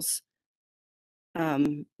controls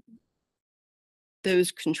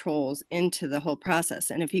into the whole process.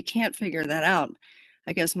 And if you can't figure that out,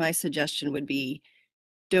 I guess my suggestion would be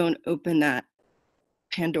don't open that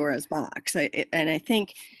Pandora's box. And I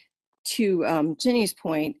think to Ginny's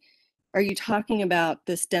point, are you talking about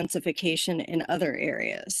this densification in other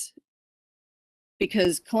areas?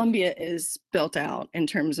 Because Columbia is built out in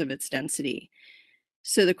terms of its density.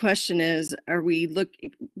 So the question is,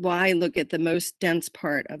 why look at the most dense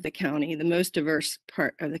part of the county, the most diverse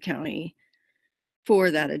part of the county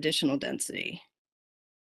for that additional density?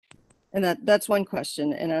 And that's one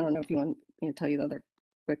question. And I don't know if you want me to tell you the other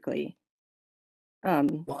quickly.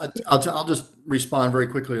 Well, I'll just respond very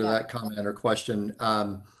quickly to that comment or question.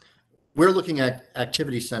 We're looking at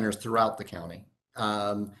activity centers throughout the county.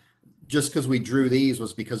 Just because we drew these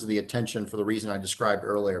was because of the attention for the reason I described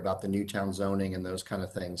earlier about the Newtown zoning and those kind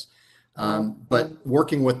of things. But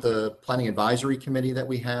working with the Planning Advisory Committee that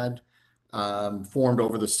we had formed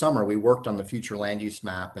over the summer, we worked on the future land use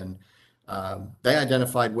map, and they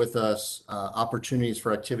identified with us opportunities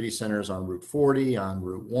for activity centers on Route 40, on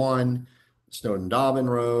Route 1, Snowden-Dobbin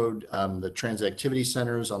Road, the transit activity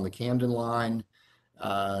centers on the Camden line,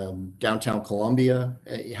 downtown Columbia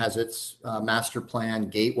has its master plan.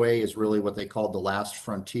 Gateway is really what they called the last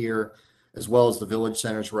frontier, as well as the village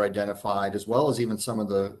centers were identified, as well as even some of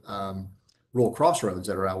the rural crossroads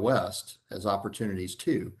that are out west as opportunities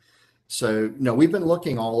too. So, no, we've been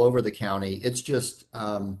looking all over the county. It's just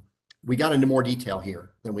we got into more detail here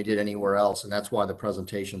than we did anywhere else, and that's why the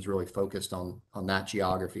presentation is really focused on that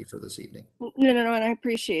geography for this evening. No, and I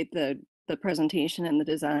appreciate the presentation and the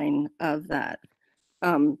design of that.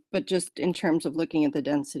 But just in terms of looking at the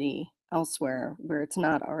density elsewhere where it's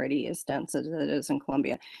not already as dense as it is in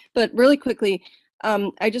Columbia. But really quickly,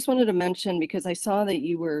 I just wanted to mention, because I saw that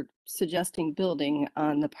you were suggesting building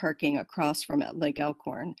on the parking across from Lake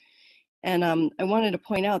Elkhorn. And I wanted to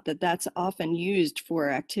point out that that's often used for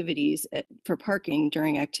activities, for parking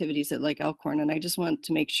during activities at Lake Elkhorn. And I just want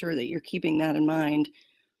to make sure that you're keeping that in mind.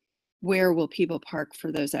 Where will people park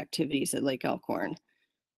for those activities at Lake Elkhorn?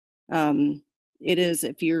 It is,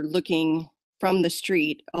 if you're looking from the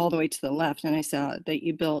street all the way to the left, and I saw that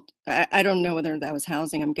you built, I don't know whether that was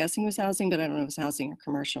housing, I'm guessing it was housing, but I don't know if it was housing or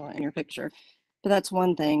commercial in your picture. But that's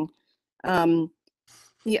one thing.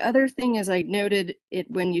 The other thing is, I noted it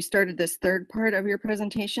when you started this third part of your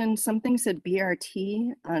presentation, something said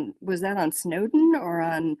BRT on, was that on Snowden or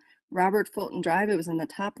on Robert Fulton Drive. It was in the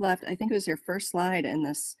top left. I think it was your first slide in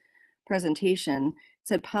this presentation. It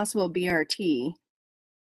said possible BRT.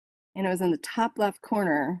 And it was in the top left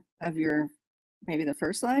corner of your, maybe the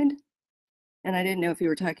first slide. And I didn't know if you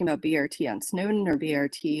were talking about BRT on Snowden or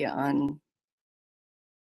BRT on.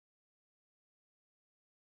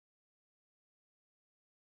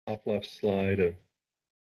 Top left slide of,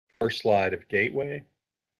 first slide of Gateway.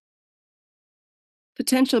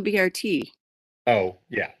 Potential BRT. Oh,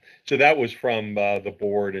 yeah. So that was from the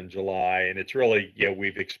board in July, and it's really,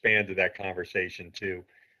 we've expanded that conversation to,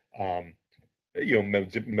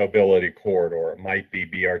 mobility corridor. It might be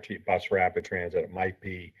BRT, bus rapid transit. It might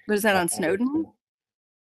be. Was that on Snowden?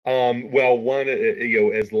 Well, one,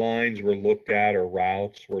 as lines were looked at or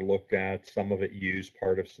routes were looked at, some of it used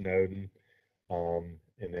part of Snowden, and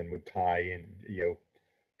then would tie in,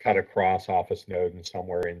 cut across off of Snowden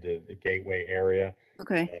somewhere into the Gateway area.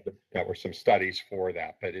 Okay. That were some studies for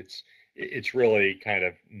that, but it's really kind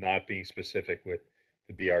of not being specific with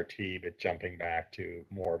the BRT, but jumping back to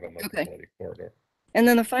more of a mobility corridor. And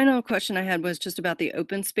then the final question I had was just about the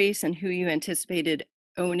open space and who you anticipated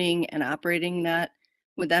owning and operating that.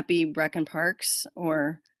 Would that be Rec and Parks,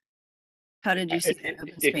 or how did you see that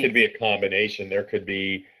open space? It could be a combination. There could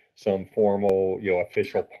be some formal,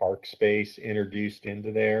 official park space introduced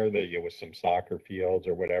into there, that, with some soccer fields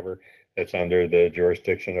or whatever that's under the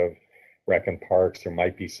jurisdiction of Rec and Parks. There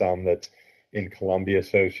might be some that's in Columbia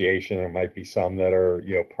Association. There might be some that are,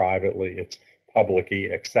 privately, it's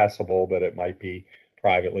publicly accessible, but it might be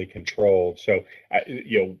privately controlled. So,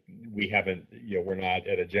 we haven't, we're not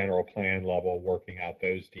at a general plan level working out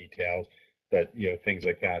those details, but, things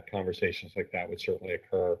like that, conversations like that would certainly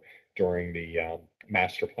occur during the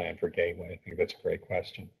master plan for Gateway. I think that's a great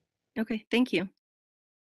question. Okay, thank you.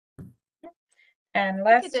 And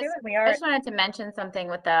last two, we are. I just wanted to mention something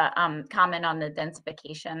with the comment on the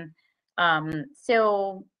densification.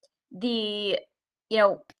 So the,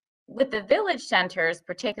 with the village centers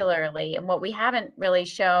particularly, and what we haven't really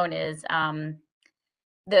shown is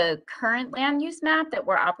the current land use map that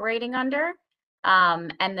we're operating under.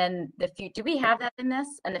 And then the future, do we have that in this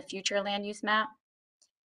and the future land use map?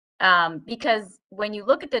 Because when you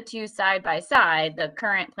look at the two side by side, the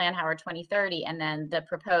current Plan Howard 2030 and then the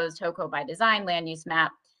proposed HoCo by design land use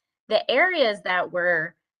map, the areas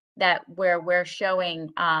where we're showing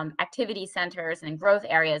activity centers and growth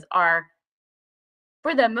areas are,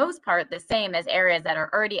 for the most part, the same as areas that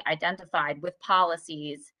are already identified with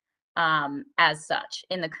policies as such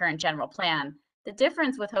in the current general plan. The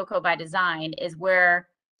difference with HoCo by design is we're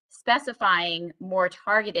specifying more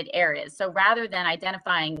targeted areas. So rather than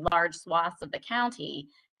identifying large swaths of the county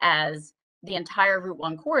as the entire Route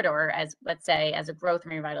 1 corridor, as let's say, as a growth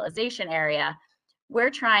and revitalization area, we're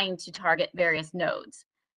trying to target various nodes,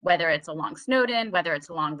 whether it's along Snowden, whether it's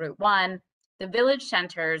along Route 1. The village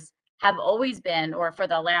centers have always been, or for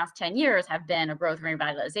the last 10 years, have been a growth and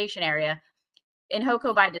revitalization area. In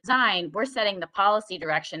HoCo by design, we're setting the policy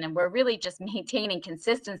direction, and we're really just maintaining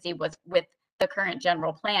consistency with the current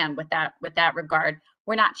general plan with that regard.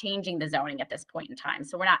 We're not changing the zoning at this point in time,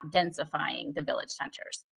 so we're not densifying the village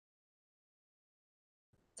centers.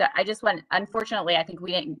 So I just want, unfortunately, I think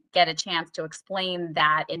we didn't get a chance to explain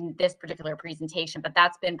that in this particular presentation, but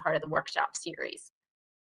that's been part of the workshop series.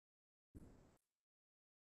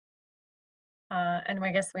 And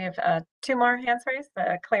I guess we have two more hands raised,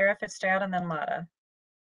 Clara Fitzgerald and then Lotta.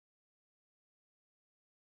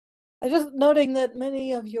 I just noting that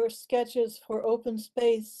many of your sketches for open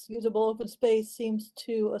space, usable open space, seems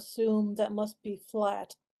to assume that must be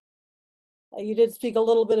flat. You did speak a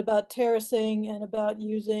little bit about terracing and about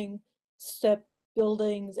using step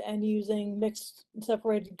buildings and using mixed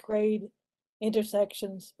separated grade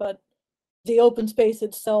intersections, but the open space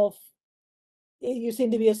itself, you seem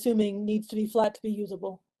to be assuming needs to be flat to be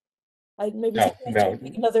usable. Maybe No.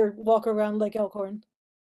 another walk around Lake Elkhorn.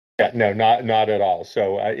 Yeah, no, not at all.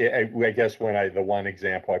 So I guess the one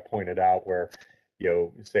example I pointed out where,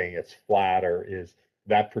 saying it's flatter is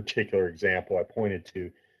that particular example I pointed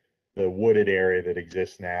to. The wooded area that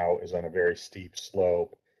exists now is on a very steep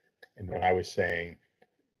slope. And when I was saying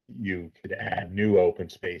you could add new open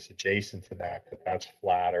space adjacent to that, but that's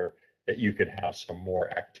flatter, that you could have some more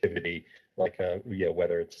activity, like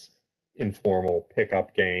whether it's informal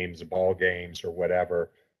pickup games, ball games, or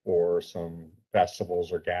whatever, or some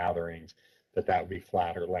festivals or gatherings, that would be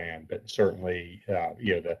flatter land. But certainly,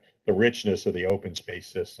 the richness of the open space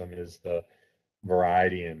system is the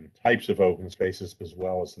variety and types of open spaces as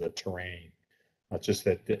well as the terrain. Not just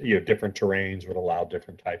that, different terrains would allow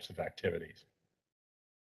different types of activities.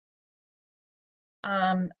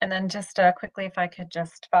 And then just quickly, if I could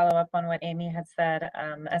just follow up on what Amy had said,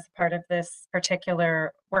 as part of this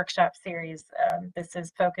particular workshop series, this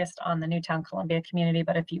is focused on the Newtown Columbia community,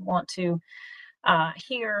 but if you want to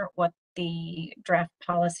hear what the draft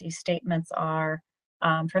policy statements are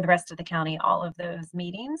for the rest of the county, all of those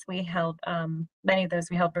meetings we held, many of those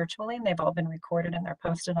we held virtually, and they've all been recorded and they're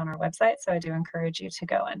posted on our website. So I do encourage you to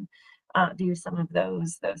go and view some of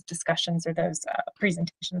those discussions or those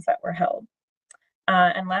presentations that were held.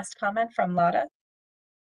 And last comment from Lada.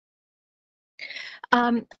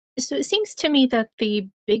 So it seems to me that the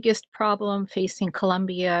biggest problem facing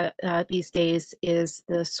Columbia these days is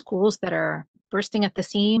the schools that are bursting at the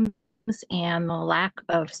seams and the lack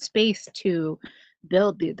of space to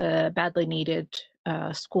build the badly needed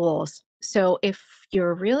schools. So if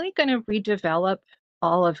you're really going to redevelop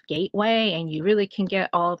all of Gateway and you really can get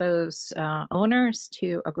all those owners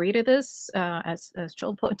to agree to this, as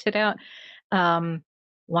Joel pointed out,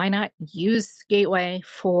 why not use Gateway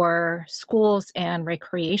for schools and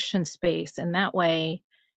recreation space? And that way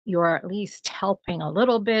you're at least helping a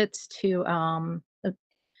little bit to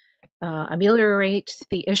ameliorate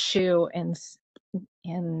the issue,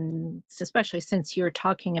 and especially since you're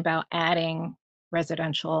talking about adding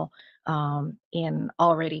residential in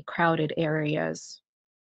already crowded areas.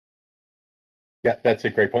 Yeah, that's a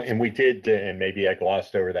great point. And we did, and maybe I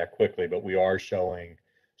glossed over that quickly, but we are showing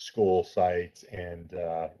school sites and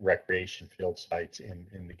recreation field sites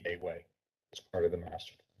in the Gateway as part of the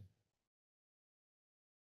master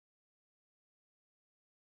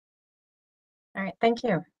plan. All right, thank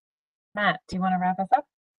you. Matt, do you want to wrap us up?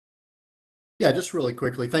 Yeah, just really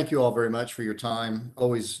quickly. Thank you all very much for your time.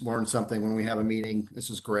 Always learn something when we have a meeting. This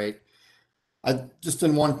is great. I just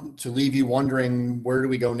didn't want to leave you wondering, where do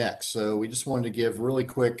we go next? So we just wanted to give really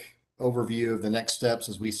quick overview of the next steps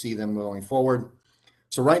as we see them going forward.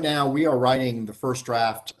 So right now we are writing the first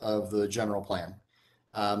draft of the general plan.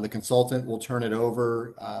 The consultant will turn it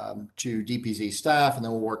over to DPZ staff, and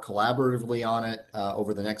then we'll work collaboratively on it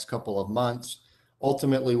over the next couple of months.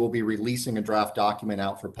 Ultimately, we'll be releasing a draft document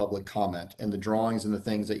out for public comment, and the drawings and the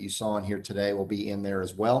things that you saw in here today will be in there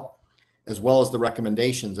as well as the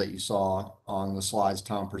recommendations that you saw on the slides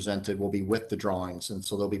Tom presented will be with the drawings, and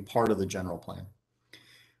so they'll be part of the general plan.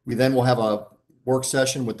 We then will have a work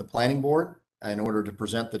session with the planning board in order to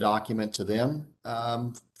present the document to them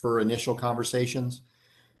for initial conversations.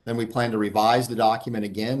 Then we plan to revise the document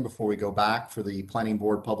again before we go back for the planning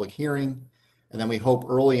board public hearing. And then we hope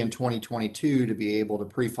early in 2022 to be able to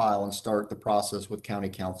pre-file and start the process with county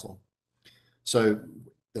council. So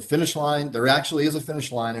the finish line, there actually is a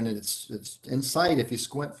finish line, and it's in sight if you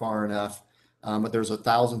squint far enough. But there's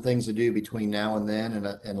 1,000 things to do between now and then,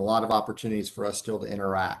 and a lot of opportunities for us still to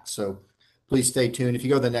interact. So please stay tuned. If you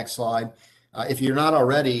go to the next slide, if you're not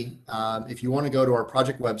already, if you want to go to our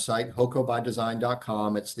project website,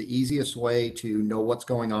 hocobydesign.com, it's the easiest way to know what's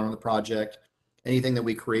going on in the project. Anything that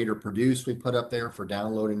we create or produce, we put up there for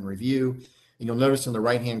download and review. And you'll notice in the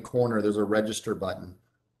right-hand corner, there's a register button.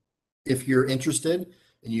 If you're interested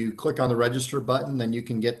and you click on the register button, then you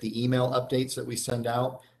can get the email updates that we send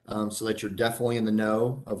out so that you're definitely in the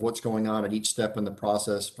know of what's going on at each step in the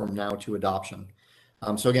process from now to adoption.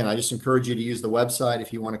 So again, I just encourage you to use the website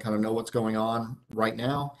if you want to kind of know what's going on right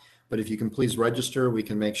now. But if you can please register, we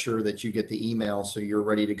can make sure that you get the email so you're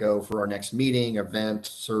ready to go for our next meeting, event,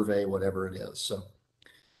 survey, whatever it is. So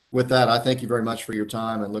with that, I thank you very much for your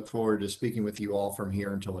time and look forward to speaking with you all from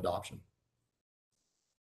here until adoption.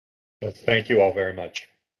 Thank you all very much.